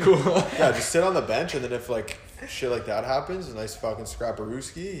next Okay, game. cool. yeah. Just sit on the bench, and then if like shit like that happens, a nice fucking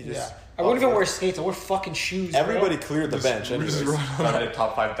scrapperooski, you just... I wouldn't even wear skates. I wear fucking shoes. Everybody bro. cleared the bench. Anyways. Probably the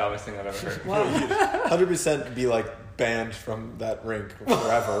top 5 dumbest thing I've ever heard. Wow. 100% be like banned from that rink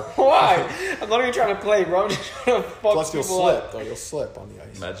forever. Why? I'm not even trying to play, bro. I'm just trying to fuck Plus you'll people slip. up. Though you'll slip on the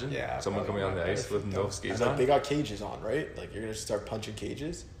ice. Imagine probably someone coming on the not. ice with no skates And on. they got cages on, right? Like you're gonna start punching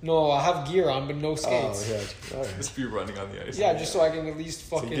cages. No, I have gear on, but no skates. Oh yeah. All right. Just be running on the ice. Yeah, just so I can at least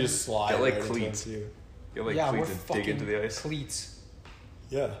So fucking. you can just slide. Get, like, right into cleats. it, too. Get like yeah, we're cleats and dig fucking into the ice. cleats,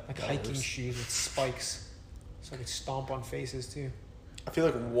 Yeah. like that hiking works. shoes with spikes, so I can stomp on faces too. I feel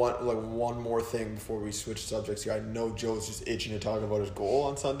like one more thing before we switch subjects here. I know Joe's just itching to talk about his goal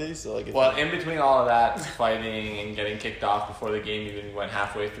on Sunday. So like, if Well, in between all of that fighting and getting kicked off before the game even went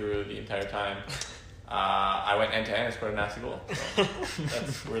halfway through the entire time, I went end to end and scored a nasty goal. So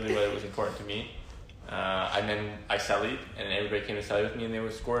that's really what was important to me. And then I sellied, and everybody came to selly with me, and they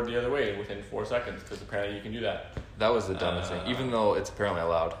were scored the other way within 4 seconds because apparently you can do that. That was the dumbest thing. Even though it's apparently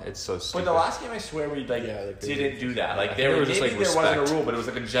allowed, it's so But stupid. the last game, I swear we Yeah, like they didn't do that. Like I there think it was was just, maybe like, there wasn't a respect. rule, but it was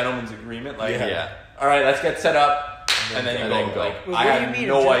like a gentleman's agreement. Like, Yeah. all right, let's get set up, and then you and then go. go. Like Wait, I what do you had mean,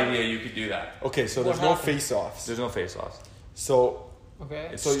 no a idea you could do that. okay, so What there's no happened? face-offs. There's no face-offs. So Okay.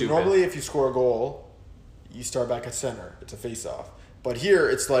 It's so stupid. normally if you score a goal, you start back at center. It's a face-off. But here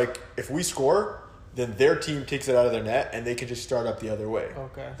it's like if we score, then their team takes it out of their net and they can just start up the other way.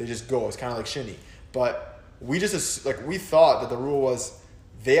 Okay. They just go. It's kind of like shinny. But we just like we thought that the rule was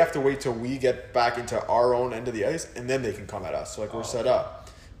they have to wait till we get back into our own end of the ice and then they can come at us. So like we're set up.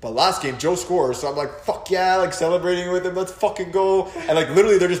 But last game Joe scores, so I'm like fuck yeah, like celebrating with him. Let's fucking go. And like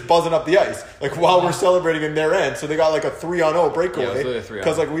literally they're just buzzing up the ice like while we're celebrating in their end. So they got like a 3-on-0 breakaway. Yeah, it was literally a 3-on-0.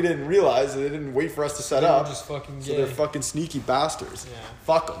 Because like we didn't realize they didn't wait for us to set They were up. just fucking So gay. they're fucking sneaky bastards. Yeah.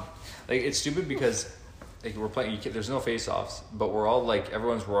 Fuck them. Like it's stupid because like we're playing. There's no face-offs, but we're all like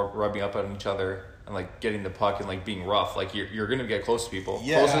everyone's rubbing up on each other and like getting the puck and like being rough. Like you're gonna get close to people,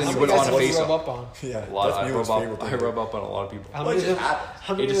 Yeah. closer than How you many would guys on a did you face-off. rub up on? Yeah. A lot. that's I Newman's rub favorite up. thing I to rub do. up on a lot of people. How What many of just them? happened?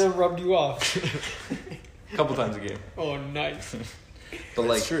 How many It of just- them rubbed you off? A couple times a game. Oh, nice. But It's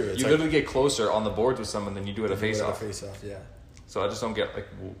like true. It's you like- literally get closer on the boards with someone than you do at a face-off. Face-off, yeah. So I just don't get like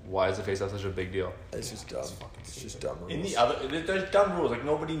why is a face-off such a big deal? It's just dumb. It's just dumb rules. In the other, there's dumb rules. Like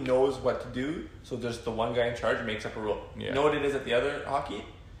nobody knows what to do, so there's the one guy in charge makes up a rule. Yeah. You know what it is at the other hockey?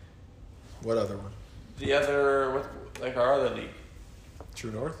 What other one? The other, like our other league.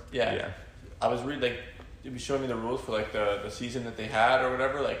 True North? Yeah. Yeah. I was reading like it was showing me the rules for like the season that they had or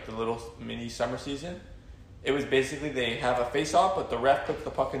whatever, like the little mini summer season. It was basically they have a face off, but the ref puts the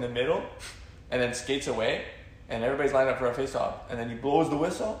puck in the middle, and then skates away, and everybody's lined up for a face off, and then he blows the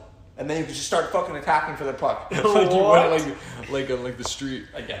whistle, and then you can just start fucking attacking for the puck. like you What? went like on like the street.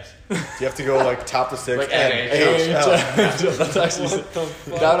 I guess. You have to go like top the six Like and NHL. AHL. That's actually What the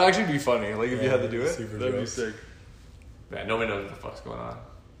fuck? that would actually be funny. Like if you had to do it, super that'd be jokes. sick. Yeah, nobody knows what the fuck's going on.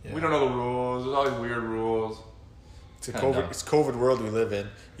 Yeah. We don't know the rules. There's all these weird rules. It's a Kinda dumb. it's COVID world we live in.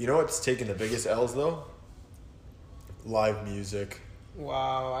 You know what's taking the biggest L's though? Live music.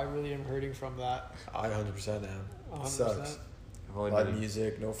 Wow, I really am hurting from that. I 100% am. It 100%. sucks. I've only Live been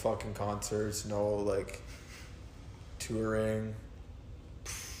music, no fucking concerts, no like touring.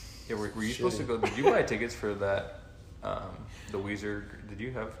 Yeah, were you supposed to go? Did you buy tickets for that? The Weezer. Did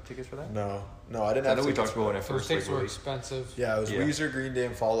you have tickets for that? No, I didn't I have know we tickets talked about when it Those first tickets like, were released. expensive. Yeah, it was Yeah. Weezer, Green Day,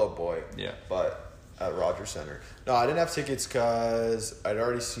 and Fall Out Boy. Yeah. But at Rogers Center. No, I didn't have tickets because I'd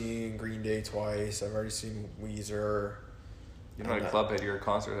already seen Green Day twice. I've already seen Weezer. You're not a club head. You're a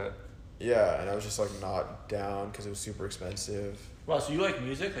concert head. Yeah, and I was just like not down because it was super expensive. Wow, so you like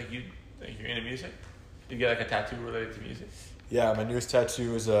music? Like you're into music? You get like a tattoo related to music? Yeah, my newest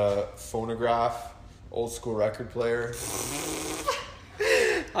tattoo is a phonograph, old school record player.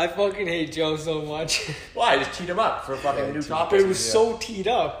 I fucking hate Joe so much. Why? Just teed him up for a fucking Yeah, new teed- But topic. it was so teed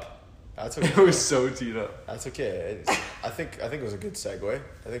up. That's It okay. was so teed up. That's okay. I think it was a good segue.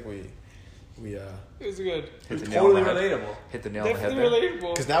 I think we It was good. Hit the It's nail on totally the head. relatable. Hit the nail on the head Definitely there.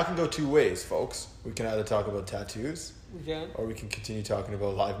 relatable. because now it can go two ways, folks. We can either talk about tattoos We can. or we can continue talking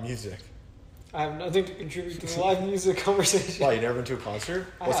about live music. I have nothing to contribute to the live music conversation. Why, you never been to a concert?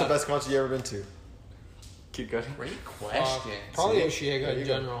 I What's the have. best concert you ever been to? Keep going. Great question. Probably See? Oshiega There you in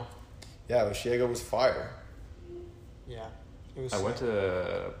go. general. Yeah, Oshiega was fire. Yeah. It was I went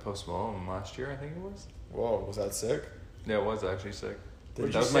to Post Malone last year. I think it was. Whoa, was that sick? Yeah, it was actually sick. Did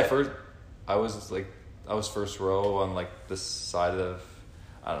That you was my sit? first. I was first row on like the side of,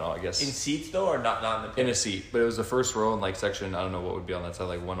 I don't know. I guess In seats though, or not in the pit? in a seat, but it was the first row in like section. I don't know what would be on that side,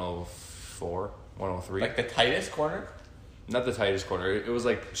 like 104, 103. Like the tightest corner? Not the tightest corner. It was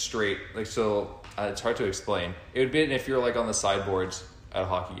like straight. Like so, it's hard to explain. It would be if you're like on the sideboards at a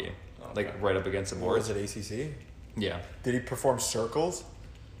hockey game. Oh. like Okay. right up against the What was boards. it, ACC? Yeah, Did he perform circles?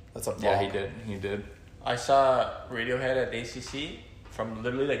 That's a yeah, bop. he did. I saw Radiohead at ACC from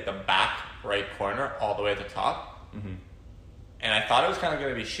literally like the back right corner all the way at the top. Mm-hmm. And I thought it was kind of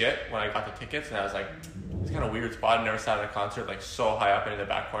going to be shit when I got the tickets, and I was like, it's kind of weird spot. I never sat at a concert like so high up in the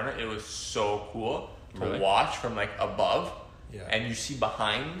back corner. It was so cool to Really? watch from like above, Yeah. and you see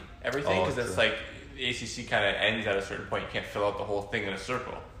behind everything Oh, because it's true. like the ACC kind of ends at a certain point. You can't fill out the whole thing in a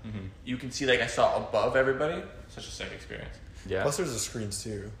circle. Mm-hmm. You can see like I saw above everybody. Such a sick experience. Yeah, Plus, there's the screens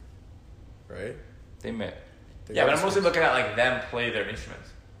too, right? they met. They Yeah, got but I'm mostly screens. looking at like them play their instruments.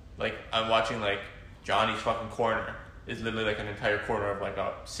 Like I'm watching like Johnny's fucking corner is literally like an entire corner of like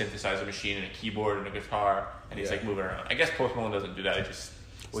a synthesizer machine and a keyboard and a guitar, and he's Yeah. like moving around. I guess Post Malone doesn't do that. He just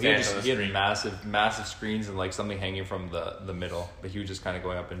Well, stands on the he had screen. massive screens and like something hanging from the middle, but he was just kind of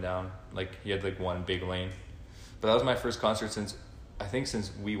going up and down. Like he had like one big lane. But that was my first concert since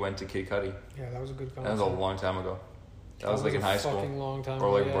we went to Kid Cudi. Yeah, that was a good concert. That was a long time ago. That was like a in high fucking school, long time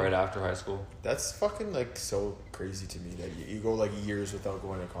or like ago, yeah. right after high school. That's fucking like so crazy to me that you go like years without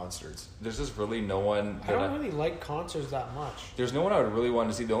going to concerts. There's just really no one I that don't really like concerts that much. there's no one I would really want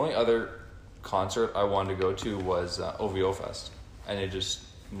to see. The only other concert I wanted to go to was OVO Fest, and it just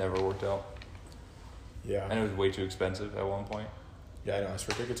never worked out. Yeah. And it was way too expensive at one point. Yeah, I know.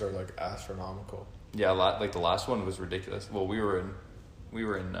 Swear tickets are like astronomical. Yeah, like the last one was ridiculous. Well, we were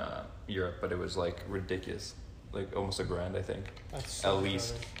in Europe, but it was like ridiculous, like almost $1,000, I think. That's so At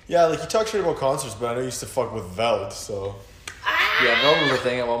least. retarded. Yeah, like you talk shit about concerts, but I know you used to fuck with Veld, so Yeah, that was a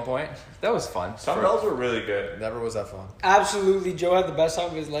thing at one point. That was fun. Some For- bells were really good. never was that fun. Absolutely, Joe had the best time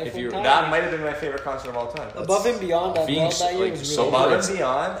of his life. If one you- time. That might have been my favorite concert of all time. Above and Beyond at Being Bell that year like, was so really Above good. and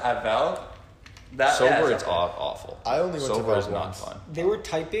Beyond at Val. That Sober, yeah, it's awful. I only went to Sober is Veld not once. fun. They were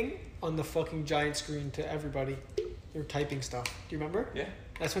typing on the fucking giant screen to everybody. They were typing stuff. Do you remember? Yeah.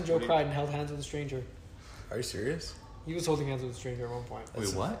 That's when Joe What do you- cried and held hands with a stranger. Are you serious? He was holding hands with a stranger at one point.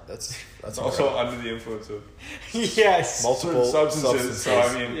 Wait, what? That's Also incredible. under the influence of Yes. multiple substances. So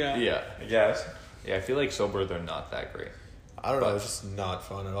I mean, Yeah. Yeah. I guess. Yeah, I feel like sober, they're not that great. I don't know. But- It was just not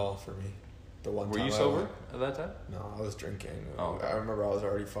fun at all for me. The one Were time you I sober went- at that time? No, I was drinking. Oh. I remember I was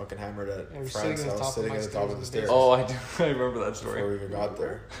already fucking hammered at I was Frank's sitting at the house, top of sitting my at the top stairs of the in stairs the Oh, I do. I remember that before story. we even got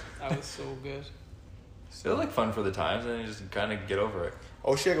there. That was so good. They're like fun for the times, and you just kind of get over it.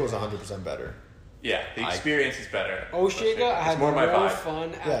 Oshiega was 100% better. Yeah, the experience is better. Oshiega, I had It's more more my vibe.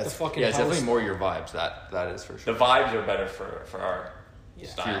 fun at Yeah, the it's- fucking Yeah, it's house. definitely more your vibes. That is for The sure. vibes are better for our Yeah.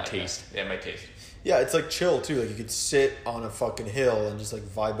 style. For your like that. taste. Yeah, my taste. Yeah, it's like chill too. Like you could sit on a fucking hill and just like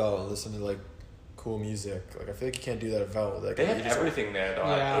vibe out and listen to like cool music. Like I feel like you can't do that at Veld. Like They you have just everything there though.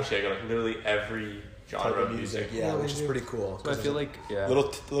 Yeah. At Oshiega, like literally every type genre of music. Yeah, Yeah, which they is do. pretty cool. So I feel like yeah.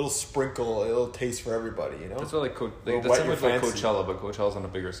 little sprinkle, a little taste for everybody. You know. That's what like, Little that's wet similar your to like fancy. Coachella, but Coachella's on a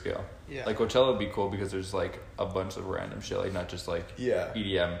bigger scale. Yeah. Like Coachella would be cool because there's like a bunch of random shit, like not just like Yeah.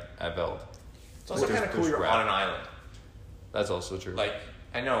 EDM at Veld. It's also There's- kind of cool there's you're rap. on an island. That's also true. Like,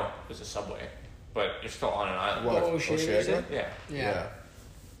 I know there's a subway, but you're still on an island. What? Oh, Oshiega, is it? Yeah. Yeah.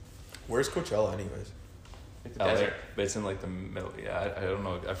 Where's Coachella, anyways? Like the LA, desert. but it's in like the middle. Yeah, I don't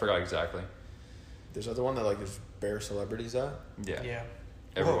know. I forgot exactly. There's other one that like there's bare celebrities at. Yeah, Yeah.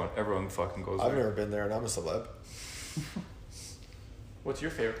 everyone fucking goes I've there. never been there, and I'm a celeb. What's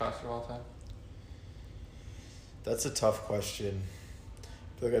your favorite concert of all time? That's a tough question.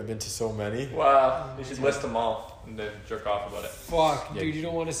 I feel like I've been to so many. Well, you should list them all and then jerk off about it. Fuck, Yeah. dude, you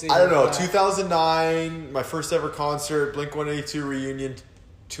don't want to say. I don't know. that. 2009, my first ever concert, Blink 182 reunion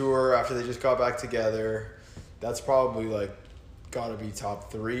tour after they just got back together. That's probably like gotta be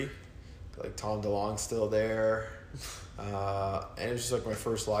top 3. Like Tom DeLonge's still there. And it was just like my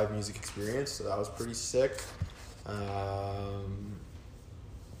first live music experience, so that was pretty sick.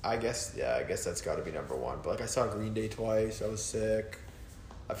 I guess that's gotta be number 1. But like I saw Green Day twice, that was sick.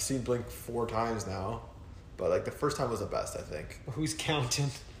 I've seen Blink 4 times now. But like the first time was the best, I think. Who's counting?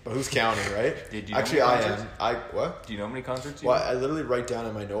 But who's counting, right? Did you know Actually, how I many am. concerts? What? Do you know how many concerts you? Well, I literally write down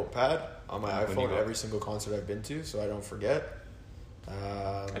in my notepad on my When you iPhone go. every single concert I've been to, so I don't forget.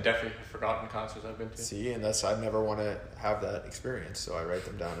 I definitely have forgotten concerts I've been to. See, and that's I never want to have that experience, so I write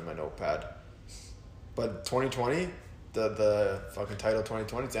them down in my notepad. But 2020, the fucking title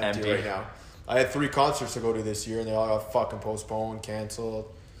 2020, it's empty Empty. right now. I had 3 concerts to go to this year, and they all got fucking postponed,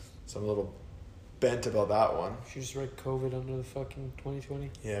 canceled. So I'm a little bent about that one. Should just write COVID under the fucking 2020.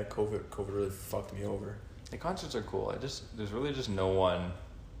 Yeah, COVID really fucked me over. The concerts are cool. There's really just no one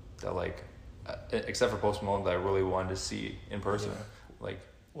that like, except for Post Malone, that I really wanted to see in person. Yeah. Like,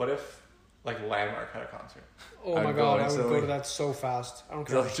 What if, like, Landmark had a concert? Oh I'd my go god, I would instantly. go to that so fast. I don't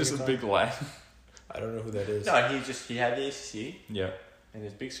care. like just a big line. I don't know who that is. No, he had the ACC, Yeah. and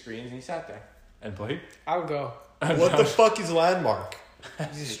his big screens, and he sat there. And played. I would go. What the fuck is Landmark?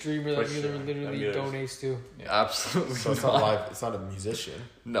 He's a streamer that Twitch Mueller streamer. literally Mueller's- donates to. Absolutely So it's not live. It's not a musician,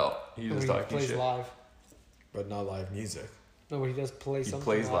 No, he When just he talking plays shit. live. but not live music. No, but he does play He something.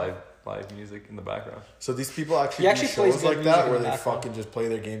 plays live music in the background. So these people actually, He actually do plays shows good like music that in where the they background. fucking just play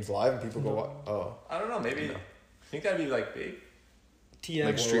their games live and people go, oh. I don't know. Maybe No. I think that'd be like big. TM.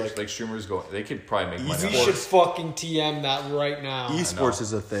 Like, Well, like streamers go. They could probably make money. we off should it. fucking TM that right now. Esports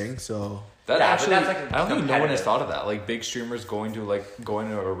is a thing, so That Yeah, but actually, that's like a I don't think no one has competitive- thought of that. Like big streamers going to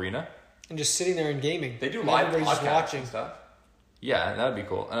an arena. And just sitting there and gaming. They do And live everybody's podcasts just watching. and stuff. Yeah, that'd be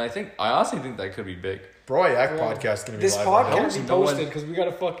cool. And I honestly think that could be big. Bro, Yak Bro, podcast gonna be This live. pod right now. can't be No one- posted because we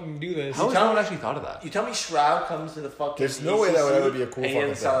gotta fucking do this. How has no one actually thought of that? You tell me Shroud comes to the fucking. There's no way that would ever be a cool and he fucking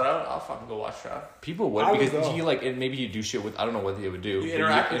doesn't sell it out. I'll fucking go watch Shroud. People would I would because go. you like and maybe you do shit with. I don't know what they would do. You but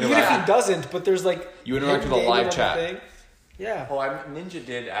interact with Even if he doesn't, but there's like You interact him with a live gaming on the chat. thing. Yeah. Oh, Ninja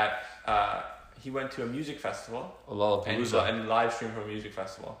did at. He went to a music festival and, Lollapalooza. and live streamed from a music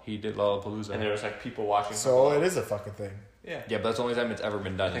festival, He did Lollapalooza. and there was like people watching. So from it is a fucking thing. Yeah. Yeah, but that's the only time it's ever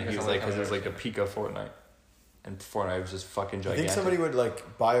been done. I think And he it's was the like, only because time it was like the peak of Fortnite, and Fortnite was just fucking I gigantic. think somebody would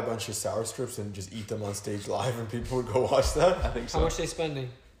like buy a bunch of sour strips and just eat them on stage live, and people would go watch that. I think so. How much they spending?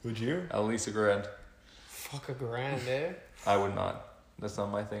 Would you? At least $1,000. Fuck $1,000, eh? I would not. That's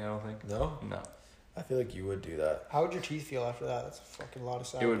not my thing. I don't think. No, No, I feel like you would do that. How would your teeth feel after that? That's a fucking lot of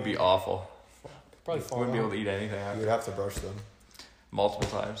sour. it would be candy. awful. Probably You fall wouldn't be out. able to eat anything You after. would have to brush them. Multiple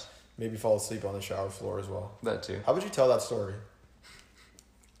times. Maybe fall asleep on the shower floor as well. That too. How would you tell that story?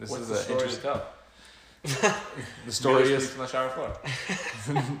 This What's is the an story to interesting. tell? The story Miller is sleeps on the shower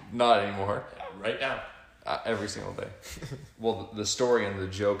floor. not anymore. Right down. Every single day. Well, the story and the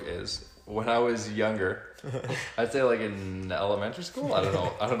joke is when I was younger, I'd say like in elementary school. I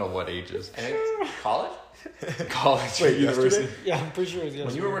don't know what ages. And it's college. College, Wait, university. yesterday? Yeah, I'm pretty sure it was When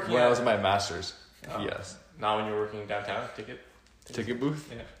yesterday. you were working When at, I was in my master's. Oh. Yes. not when you were working downtown, Ticket booth.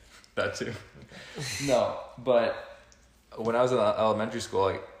 Yeah. That too. No, but when I was in elementary school,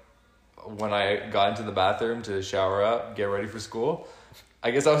 like when I got into the bathroom to shower up, get ready for school, I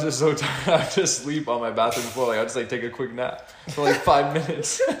guess I was just so tired I would just sleep on my bathroom floor. Like I'd just like take a quick nap for like 5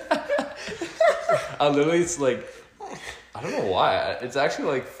 minutes. I literally, it's like I don't know why. It's actually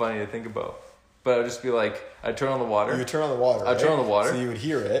like funny to think about. But I'd just be like, I'd turn on the water. You would turn on the water. I'd turn right? on the water. So you would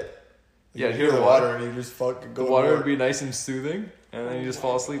hear it. Yeah, You'd hear the water. and you just fucking go. The water to would be nice and soothing, and then you just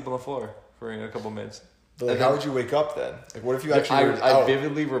fall asleep on the floor for a couple minutes. But like, and how then- would you wake up then? Like, what if you actually? were I out?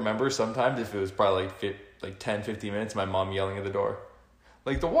 vividly remember sometimes if it was probably like 10, 15 minutes, my mom yelling at the door.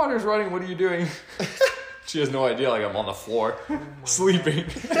 Like, the water's running, what are you doing? She has no idea, like I'm on the floor, sleeping. You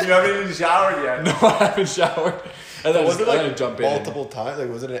haven't even showered yet. No, I haven't showered. And then was it like jump multiple times? Like,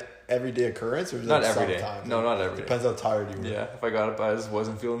 was it an everyday occurrence or was Not it every day. sometimes? No, not every day. Depends how tired you were. Yeah, if I got up, I just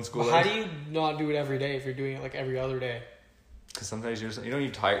wasn't feeling school. Well, how do you not do it every day if you're doing it like every other day? Because sometimes you're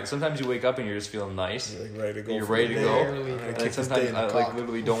tired. Sometimes you wake up and you're just feeling nice. You're like ready to go. You're for ready the to day. go. Rarely. I'm gonna And kick then this day sometimes in I the like cock.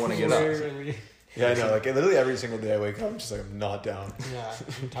 literally don't want to get up. Rarely. Yeah, I know. Like literally every single day I wake up, I'm just like I'm not down. Yeah,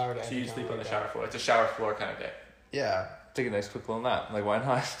 I'm tired of So you it. sleep on the shower floor. It's a shower floor kind of day. Yeah, Take a nice quick little nap. Like, why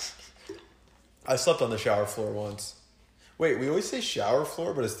not? I slept on the shower floor once. Wait, we always say shower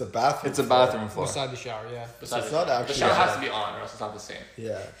floor, but it's the bathroom. It's a floor. bathroom floor. Beside the shower, yeah. Besides it's the not shower. actually The shower a has shower. to be on, or else it's not the same.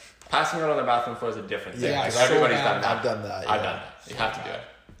 Yeah, Passing out on the bathroom floor is a different thing. Yeah, because so everybody's bad. done that. I've done that. I've yeah. done that. You have to do it.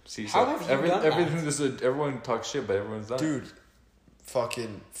 See, How so have you done that? everything just everyone talks shit, but everyone's done. Dude,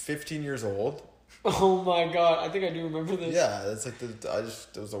 fucking 15 years old. Oh my god, I think I do remember this. Yeah, it's like it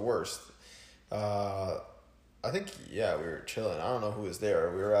was the worst. I think we were chilling. I don't know who was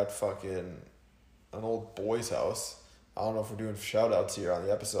there. We were at fucking an old boy's house. I don't know if we're doing shout outs here on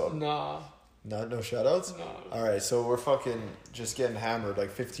the episode. Nah. No shout outs? No. Alright, so we're fucking just getting hammered, like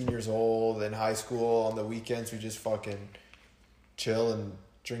 15 years old in high school. On the weekends we just fucking chill and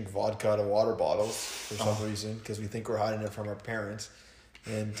drink vodka out of water bottles for some reason because we think we're hiding it from our parents.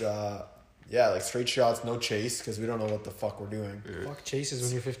 And like straight shots, no chase because we don't know what the fuck we're doing. Fuck chases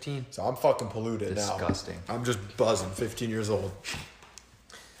when you're 15. So I'm fucking polluted Disgusting. now. I'm just buzzing, 15 years old.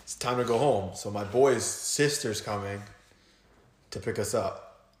 It's time to go home. So my boy's sister's coming to pick us up.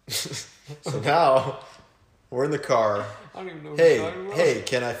 So now we're in the car. I don't even know what you're talking about. Hey,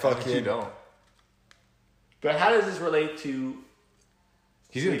 can I You fucking... don't. But how does this relate to?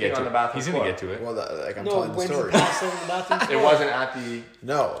 He's gonna Sleeping get on to the it. bathroom He's gonna floor. get to it. Well, I'm No, telling the when you story. pass over the bathroom It floor. wasn't at the.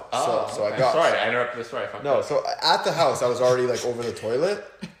 No. Oh, So I okay. got... Sorry, I interrupted the story. Fuck No, that. so at the house, I was already like over the toilet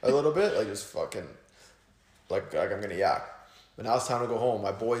a little bit, like just fucking, like I'm gonna yak. But now it's time to go home.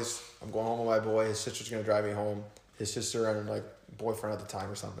 I'm going home with my boy. His sister's gonna drive me home. His sister and like boyfriend at the time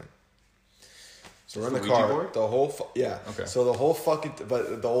or something. So we're in The the Ouija car. board? The whole yeah. Okay. So the whole fucking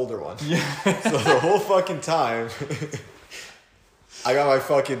but the older one. Yeah. So the whole fucking time, I got my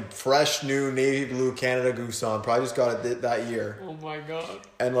fucking fresh new navy blue Canada Goose on. Probably just got it that year. Oh my god.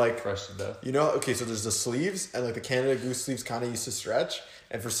 And like, Fresh to death. you know, okay, so there's the sleeves, and like the Canada Goose sleeves kind of used to stretch.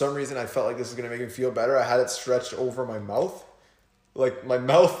 And for some reason, I felt like this was gonna make me feel better. I had it stretched over my mouth, like my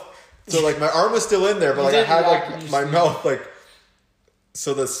mouth. So like my arm was still in there, but like I had like my mouth like.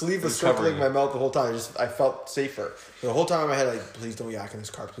 So the sleeve was circling my mouth the whole time. I felt safer. The whole time in my head, like, please don't yak in this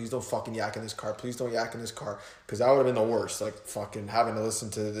car. Please don't fucking yak in this car. Please don't yak in this car. Because that would have been the worst. Like, fucking having to listen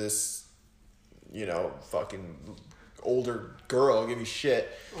to this, you know, fucking older girl give me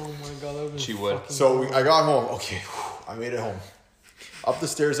shit. Oh my god, that was She would. So I got home. Okay, I made it home. Up the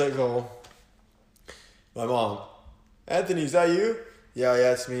stairs I go. My mom, Anthony, is that you? Yeah,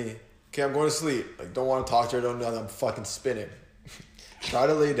 it's me. Okay, I'm going to sleep. Like, don't want to talk to her. Don't know. I'm fucking spinning. Try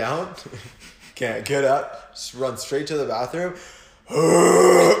to lay down. Can't get up. Just run straight to the bathroom.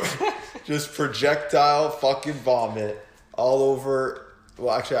 Just projectile fucking vomit all over.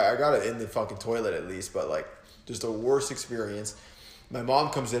 Well, actually, I got it in the fucking toilet at least, but like, just a worse experience. My mom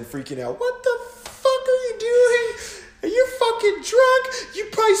comes in freaking out. What the fuck are you doing? Are you fucking drunk? You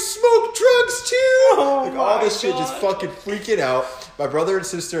probably smoke drugs too. Like all this shit, just fucking freaking out. My brother and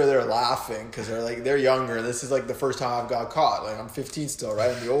sister are there laughing because they're younger. And this is like the first time I've got caught. Like I'm 15 still, right?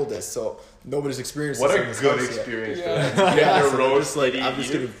 I'm the oldest, so nobody's experienced. What this a in this good house yet. experience. Yeah. Yeah, Your so roast like, lady I'm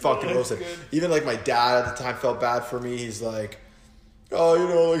just getting eater. fucking roasted. Even like my dad at the time felt bad for me. He's like, oh, you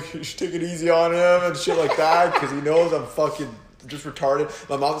know, like you should take it easy on him and shit like that because he knows I'm fucking just retarded.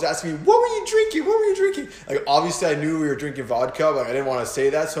 My mom was asking me, what were you drinking? What were you drinking? Like obviously I knew we were drinking vodka, but I didn't want to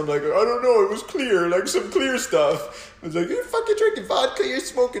say that, so I'm like, I don't know, it was clear, like some clear stuff. I was like, you're fucking drinking vodka, you're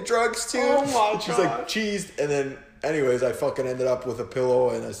smoking drugs too. Oh my She's God. like cheesed, and then anyways I fucking ended up with a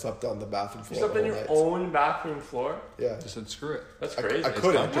pillow and I slept on the bathroom You floor. slept on your all night. own bathroom floor? Yeah. Just said screw it. That's I crazy.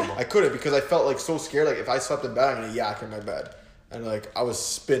 couldn't because I felt like so scared. Like if I slept in bed, I'm gonna yak in my bed, and like I was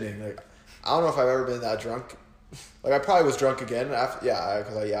spinning. Like I don't know if I've ever been that drunk. Like I probably was drunk again after,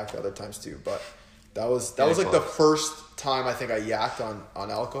 because I yacked other times too. But that was like the first time I think I yacked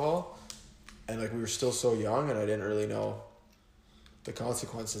on alcohol, and like we were still so young, and I didn't really know the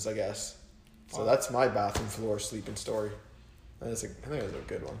consequences, I guess. So that's my bathroom floor sleeping story. And I think it was a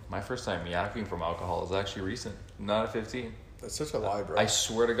good one. My first time yakking from alcohol is actually recent. Not at 15. That's such a lie, bro. I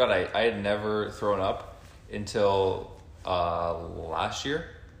swear to God, I had never thrown up until last year.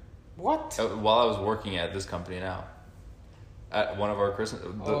 What? While I was working at this company now. At one of our Christmas...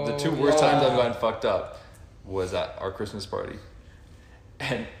 The two Oh, worst yeah. times I've gotten fucked up was at our Christmas party.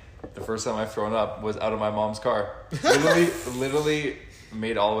 And the first time I've thrown up was out of my mom's car. Literally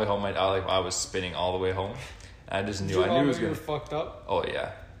made all the way home. I was spinning all the way home. And I just knew. I knew it was you going were to... fucked up. Oh,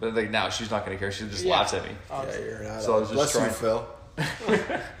 yeah. But like now, she's not going to care. She just Yeah. laughs at me. Yeah, you're an adult. So I was just Bless you,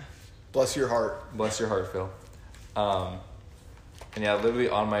 Phil. Bless your heart. Bless your heart, Phil. And yeah, literally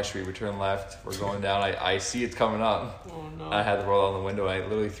on my street, we turn left, we're going down, I see it's coming up. Oh no. I had the roll down the window, and I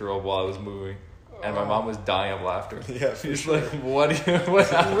literally threw up while I was moving. And my mom was dying of laughter. Yeah, for She's sure. like, what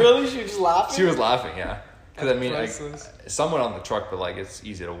happened? Really? She just laughing? She was laughing, yeah. Because I mean, Priceless. someone on the truck, but like it's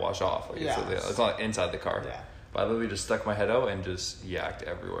easy to wash off. Like Yeah. it's not inside the car. Yeah. But I literally just stuck my head out and just yacked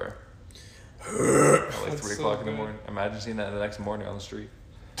everywhere. At like That's 3 so o'clock in the good. morning. Imagine seeing that the next morning on the street.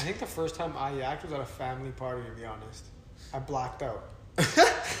 I think the first time I yacked was at a family party, to be honest. I blacked out.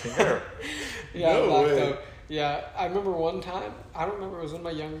 Yeah, No I blacked way. out. Yeah, I remember one time, I don't remember, it was one of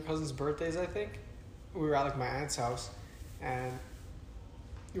my younger cousin's birthdays, I think. We were at like my aunt's house, and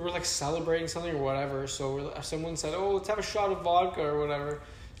we were like celebrating something or whatever, so someone said, oh, let's have a shot of vodka or whatever.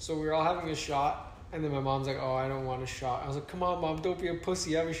 So we were all having a shot, and then my mom's like, oh, I don't want a shot. I was like, come on, Mom, don't be a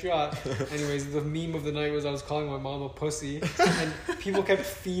pussy, have a shot. Anyways, the meme of the night was I was calling my mom a pussy, and people kept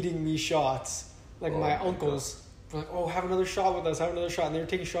feeding me shots. Like my uncles were like, oh, have another shot with us, have another shot. And they were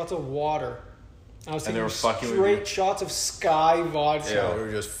taking shots of water. I was And they taking were fucking with straight you. shots of Sky vodka. Yeah, we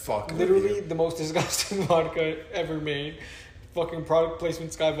were just fucking. Literally the most disgusting vodka ever made. Fucking product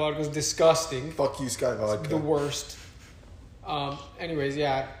placement Sky vodka is disgusting. Fuck you, Sky Vodka. The worst. Anyways,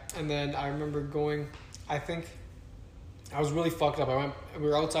 yeah. And then I remember going, I think I was really fucked up. We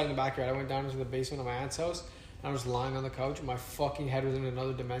were outside in the backyard. I went down into the basement of my aunt's house, and I was lying on the couch, and my fucking head was in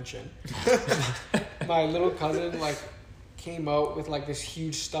another dimension. My little cousin, like, came out with, like, this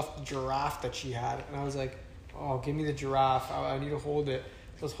huge stuffed giraffe that she had, and I was like, oh, give me the giraffe. I need to hold it.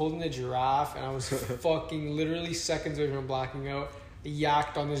 So I was holding the giraffe, and I was fucking literally seconds away from blacking out. I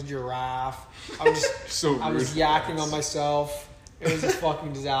yacked on this giraffe. I was just, So I was rude. yakking on myself. It was a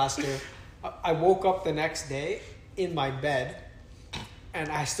fucking disaster. I woke up the next day in my bed, and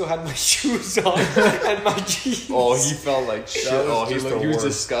I still had my shoes on and my jeans. Oh, he felt like shit. That was Oh, he just the was worst.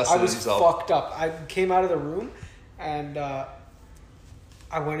 disgusting I was himself. fucked up. I came out of the room and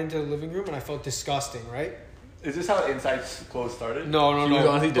I went into the living room and I felt disgusting, right? Is this how inside clothes started? No, He was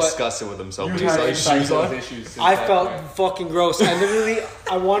honestly but disgusted with himself. You When he had saw his inside shoes clothes on. issues. since I that felt point. fucking gross. I literally,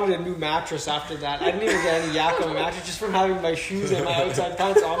 I wanted a new mattress after that. I didn't even get any yak on my mattress just from having my shoes and my outside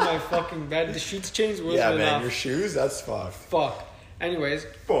pants on my fucking bed. The sheets changed wasn't Yeah, man, enough. your shoes, that's fucked. Fuck. Anyways,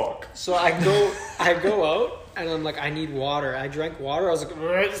 Fuck. so I go out and I'm like, I need water. I drank water. I was like,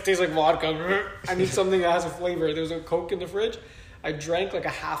 this tastes like vodka. I need something that has a flavor. There was a Coke in the fridge. I drank like a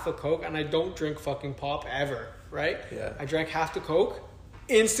half a Coke, and I don't drink fucking pop ever, right? Yeah. I drank half the Coke,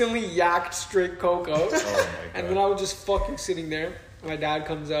 instantly yacked straight Coke out, Oh my and god. then I was just fucking sitting there. My dad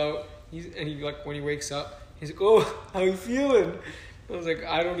comes out, he like when he wakes up, he's like, "Oh, how you feeling?" I was like,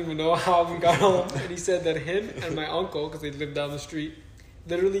 "I don't even know how we got home," and he said that him and my uncle, because they lived down the street,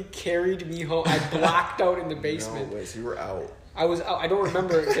 literally carried me home. I blacked out in the basement. No way, so you were out. I was out. I don't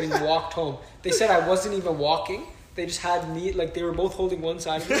remember getting walked home. They said I wasn't even walking. They just had me, like they were both holding one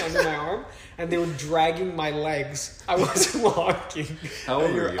side of me under my arm, and they were dragging my legs. I wasn't walking. How old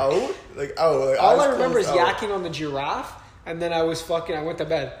And were you're you? out? Like, out. Like, All eyes I remember is closed, out. yakking on the giraffe, and then I went to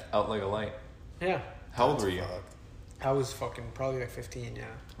bed. Out like a light. Yeah. How old were you? Fuck. I was fucking probably like 15, yeah.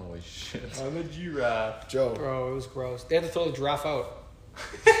 Holy shit. I'm a giraffe. Joe. Bro, it was gross. They had to throw the giraffe out.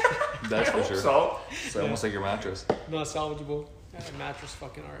 That's I for hope sure. so. It's almost like your mattress. Not salvageable. Yeah, mattress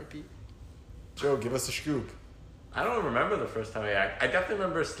fucking RIP. Joe, give us a scoop. I don't remember the first time I yacked. I definitely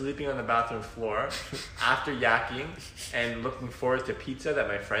remember sleeping on the bathroom floor after yakking and looking forward to pizza that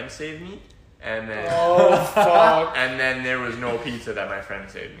my friend saved me. And then Oh, fuck. and then there was no pizza that my friend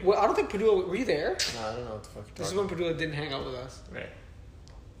saved me. Well, I don't think Padula, were you there? Nah, I don't know what the fuck you're This is talking when Padula didn't hang out with us. Right.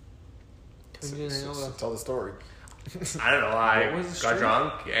 He didn't hang out with us. Tell the story. I don't know. I What was the got story?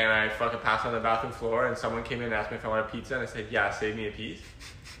 drunk and I fucking passed on the bathroom floor and someone came in and asked me if I wanted pizza and I said, yeah, save me a piece.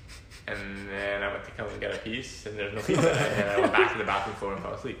 And then I went to come and get a piece and there's no pizza and I went back to the bathroom floor and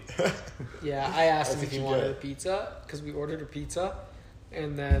fell asleep. Yeah, I asked him That's if he what you wanted get. a pizza because we ordered a pizza,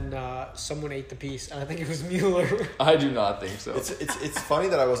 and then someone ate the piece, and I think it was Mueller. I do not think so. It's funny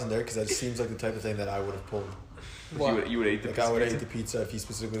that I wasn't there because that seems like the type of thing that I would have pulled. You would eat the Like pizza. I would have ate the pizza if he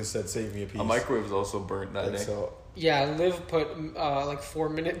specifically said save me a piece. A microwave was also burnt that Like, day. so Yeah, Liv put like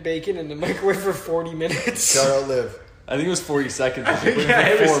 4-minute bacon in the microwave for 40 minutes. shout out Liv. I think it was 40 seconds. You put it Yeah, in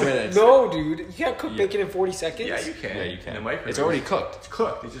it for was- 4 minutes. No, dude, you can't cook Yeah. bacon in 40 seconds. Yeah, you can. Yeah, you can. In the microwave. It's already cooked. It's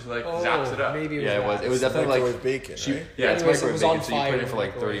cooked. It just like Oh, zaps it up. maybe it was Yeah, it was. that. It was It's definitely like microwave bacon, she- right? Yeah, it's Anyways, it microwave was bacon, on so you put fire it in for like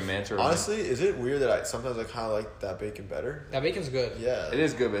in the 30 microwave. minutes or Honestly, is it weird that I sometimes I kind of like that bacon better? That bacon's good. Yeah. It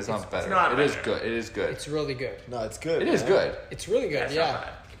is good, but it's not better. not It is better. good. It is good. It's really good. No, it's good. It is man. good. It's really good, That's not yeah. bad.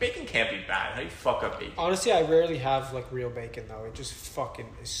 Bacon can't be bad. How do you fuck up bacon? Honestly, I rarely have like real bacon though. It just fucking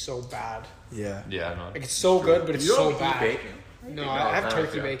is so bad. Yeah. Yeah, no. Like it's so good, but it's You so don't eat bad. bacon? No, No, I have no,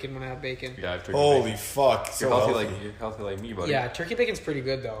 turkey yeah. bacon when I have bacon. Yeah, I have turkey Holy bacon. fuck, so You're healthy, healthy. you're healthy like me, buddy. Yeah, turkey bacon's pretty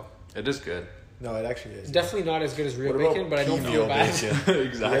good though. It is good. No, it actually is. It's definitely not as good as real What about bacon, but I don't pea feel meal bad. bacon? Exactly.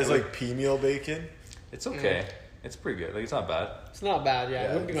 You guys like pea meal bacon? It's okay. It's pretty good. Like it's not bad. It's not bad, yeah. Yeah,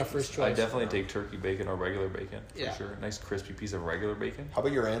 It wouldn't be my first choice. I definitely take turkey bacon or regular bacon for Yeah. sure. Nice crispy piece of regular bacon. How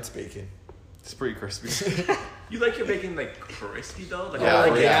about your aunt's bacon? It's pretty crispy. You like your bacon like crispy though? Like, Yeah, I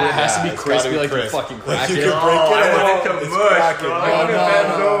like yeah. It has to be it's crispy, gotta be like you crisp. fucking crack You it. could break Oh, it I out. want it to It's mush, cracking. bro. I No, want it no,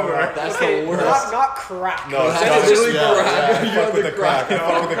 bends no, over. That's Okay, the worst. not crack. No, That's it's literally yeah, crack. yeah, You're fuck on with the the crack. crack.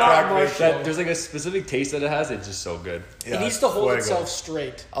 Fuck with the Not crack much. bacon. That, there's like a specific taste that it has. It's just so good. Yeah, It needs to hold fuego. itself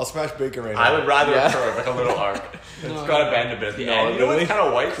straight. I'll smash bacon right now. I would rather Yeah. a curve, like a little arc. It's No, gotta no. bend a bit. The No, end. You know really? what's kind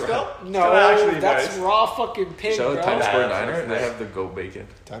of white still? No, Still actually that's nice. raw fucking pig, Shout out bro. Times Square Yeah, Diner. that's They nice. have the goat bacon.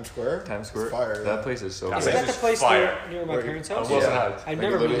 Times Square? Times Square. It's fire. That yeah. place is so That Is good. place that the is place fire. near my Where- parents' house? Wilson Yeah. House. I've Like,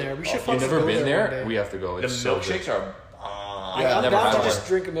 never been literally- there. We should You've fucking never go been there? one there? day. We have to go. The It's so milkshakes good. are. Yeah, I'm never down had to one. just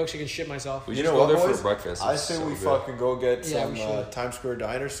drink a milkshake and shit myself. We You just know go what, there boys? for breakfast. I It's say so we good. fucking go get Yeah, some we should. Times Square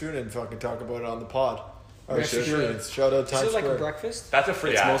Diner soon and fucking talk about it on the pod. Our We should. experience. Shout out This Times is like Square. a breakfast. That's a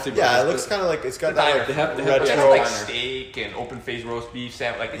free It's ad. mostly Yeah, it breakfast, looks but kind of like it's got It's a that diner. like They have Yeah, retro. it's like diner. steak and open faced roast beef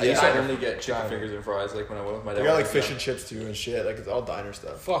sandwich. Like I it's used to diner. only get chicken Diner. fingers and fries like when I went with my dad. They got like when I was fish young. and chips too and shit. Like it's all diner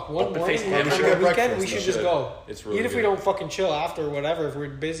stuff. Fuck, one Open morning face on ham. the We should get weekend, breakfast. we should We just should. go. It's really Even if we good. don't fucking chill after or whatever, if we're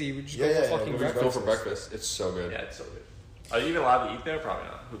busy, we just go Yeah, for yeah, fucking yeah, We just breakfast. go for breakfast. It's so good. Yeah, it's so good. Are you even allowed to eat there? Probably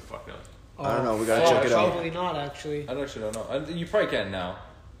not. Who the fuck knows? I don't know, we gotta fuck, check it out. Probably not, actually. I actually don't know. You probably can now.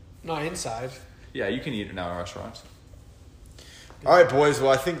 Not inside. Yeah, you can eat it now in restaurants. All right, boys. Well,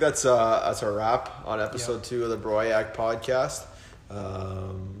 I think that's a wrap on episode 2 of the Broyak podcast.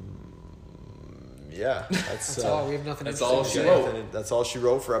 yeah, That's all. We have nothing That's to all say. she wrote. That's all she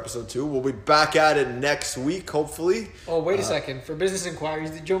wrote for episode 2. We'll be back at it next week, hopefully. Oh, wait a second. For business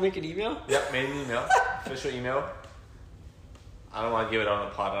inquiries, did Joe make an email? Yep, made an email. Official email. I don't want to give it on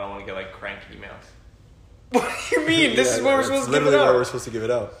the pod. I don't want to get like crank emails. What do you mean? This is where we're supposed to give it literally where we're out. supposed to give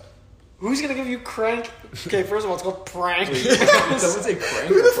it out. Who's going to give you crank? Okay, first of all, it's called prank. Someone say crank.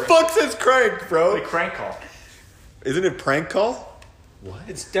 Who the fuck says crank, bro? Like crank call. Isn't it prank call?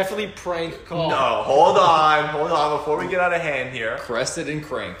 It's definitely prank call. No, hold on. Before we get out of hand here, Crested and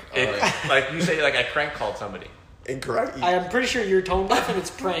crank. it, Alright. like you say, like I crank called somebody. Incorrect. I am pretty sure you're tone deaf and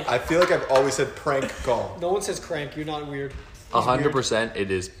it's prank. I feel like I've always said prank call. No one says crank. You're not weird. 100% it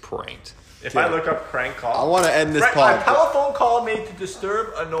is pranked. If I look up crank call, I want to end this A podcast. telephone call made to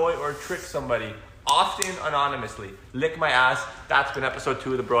disturb, annoy, or trick somebody, often anonymously. Lick my ass. That's been episode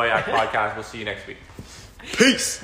 2 of the Broyak podcast. We'll see you next week. Peace.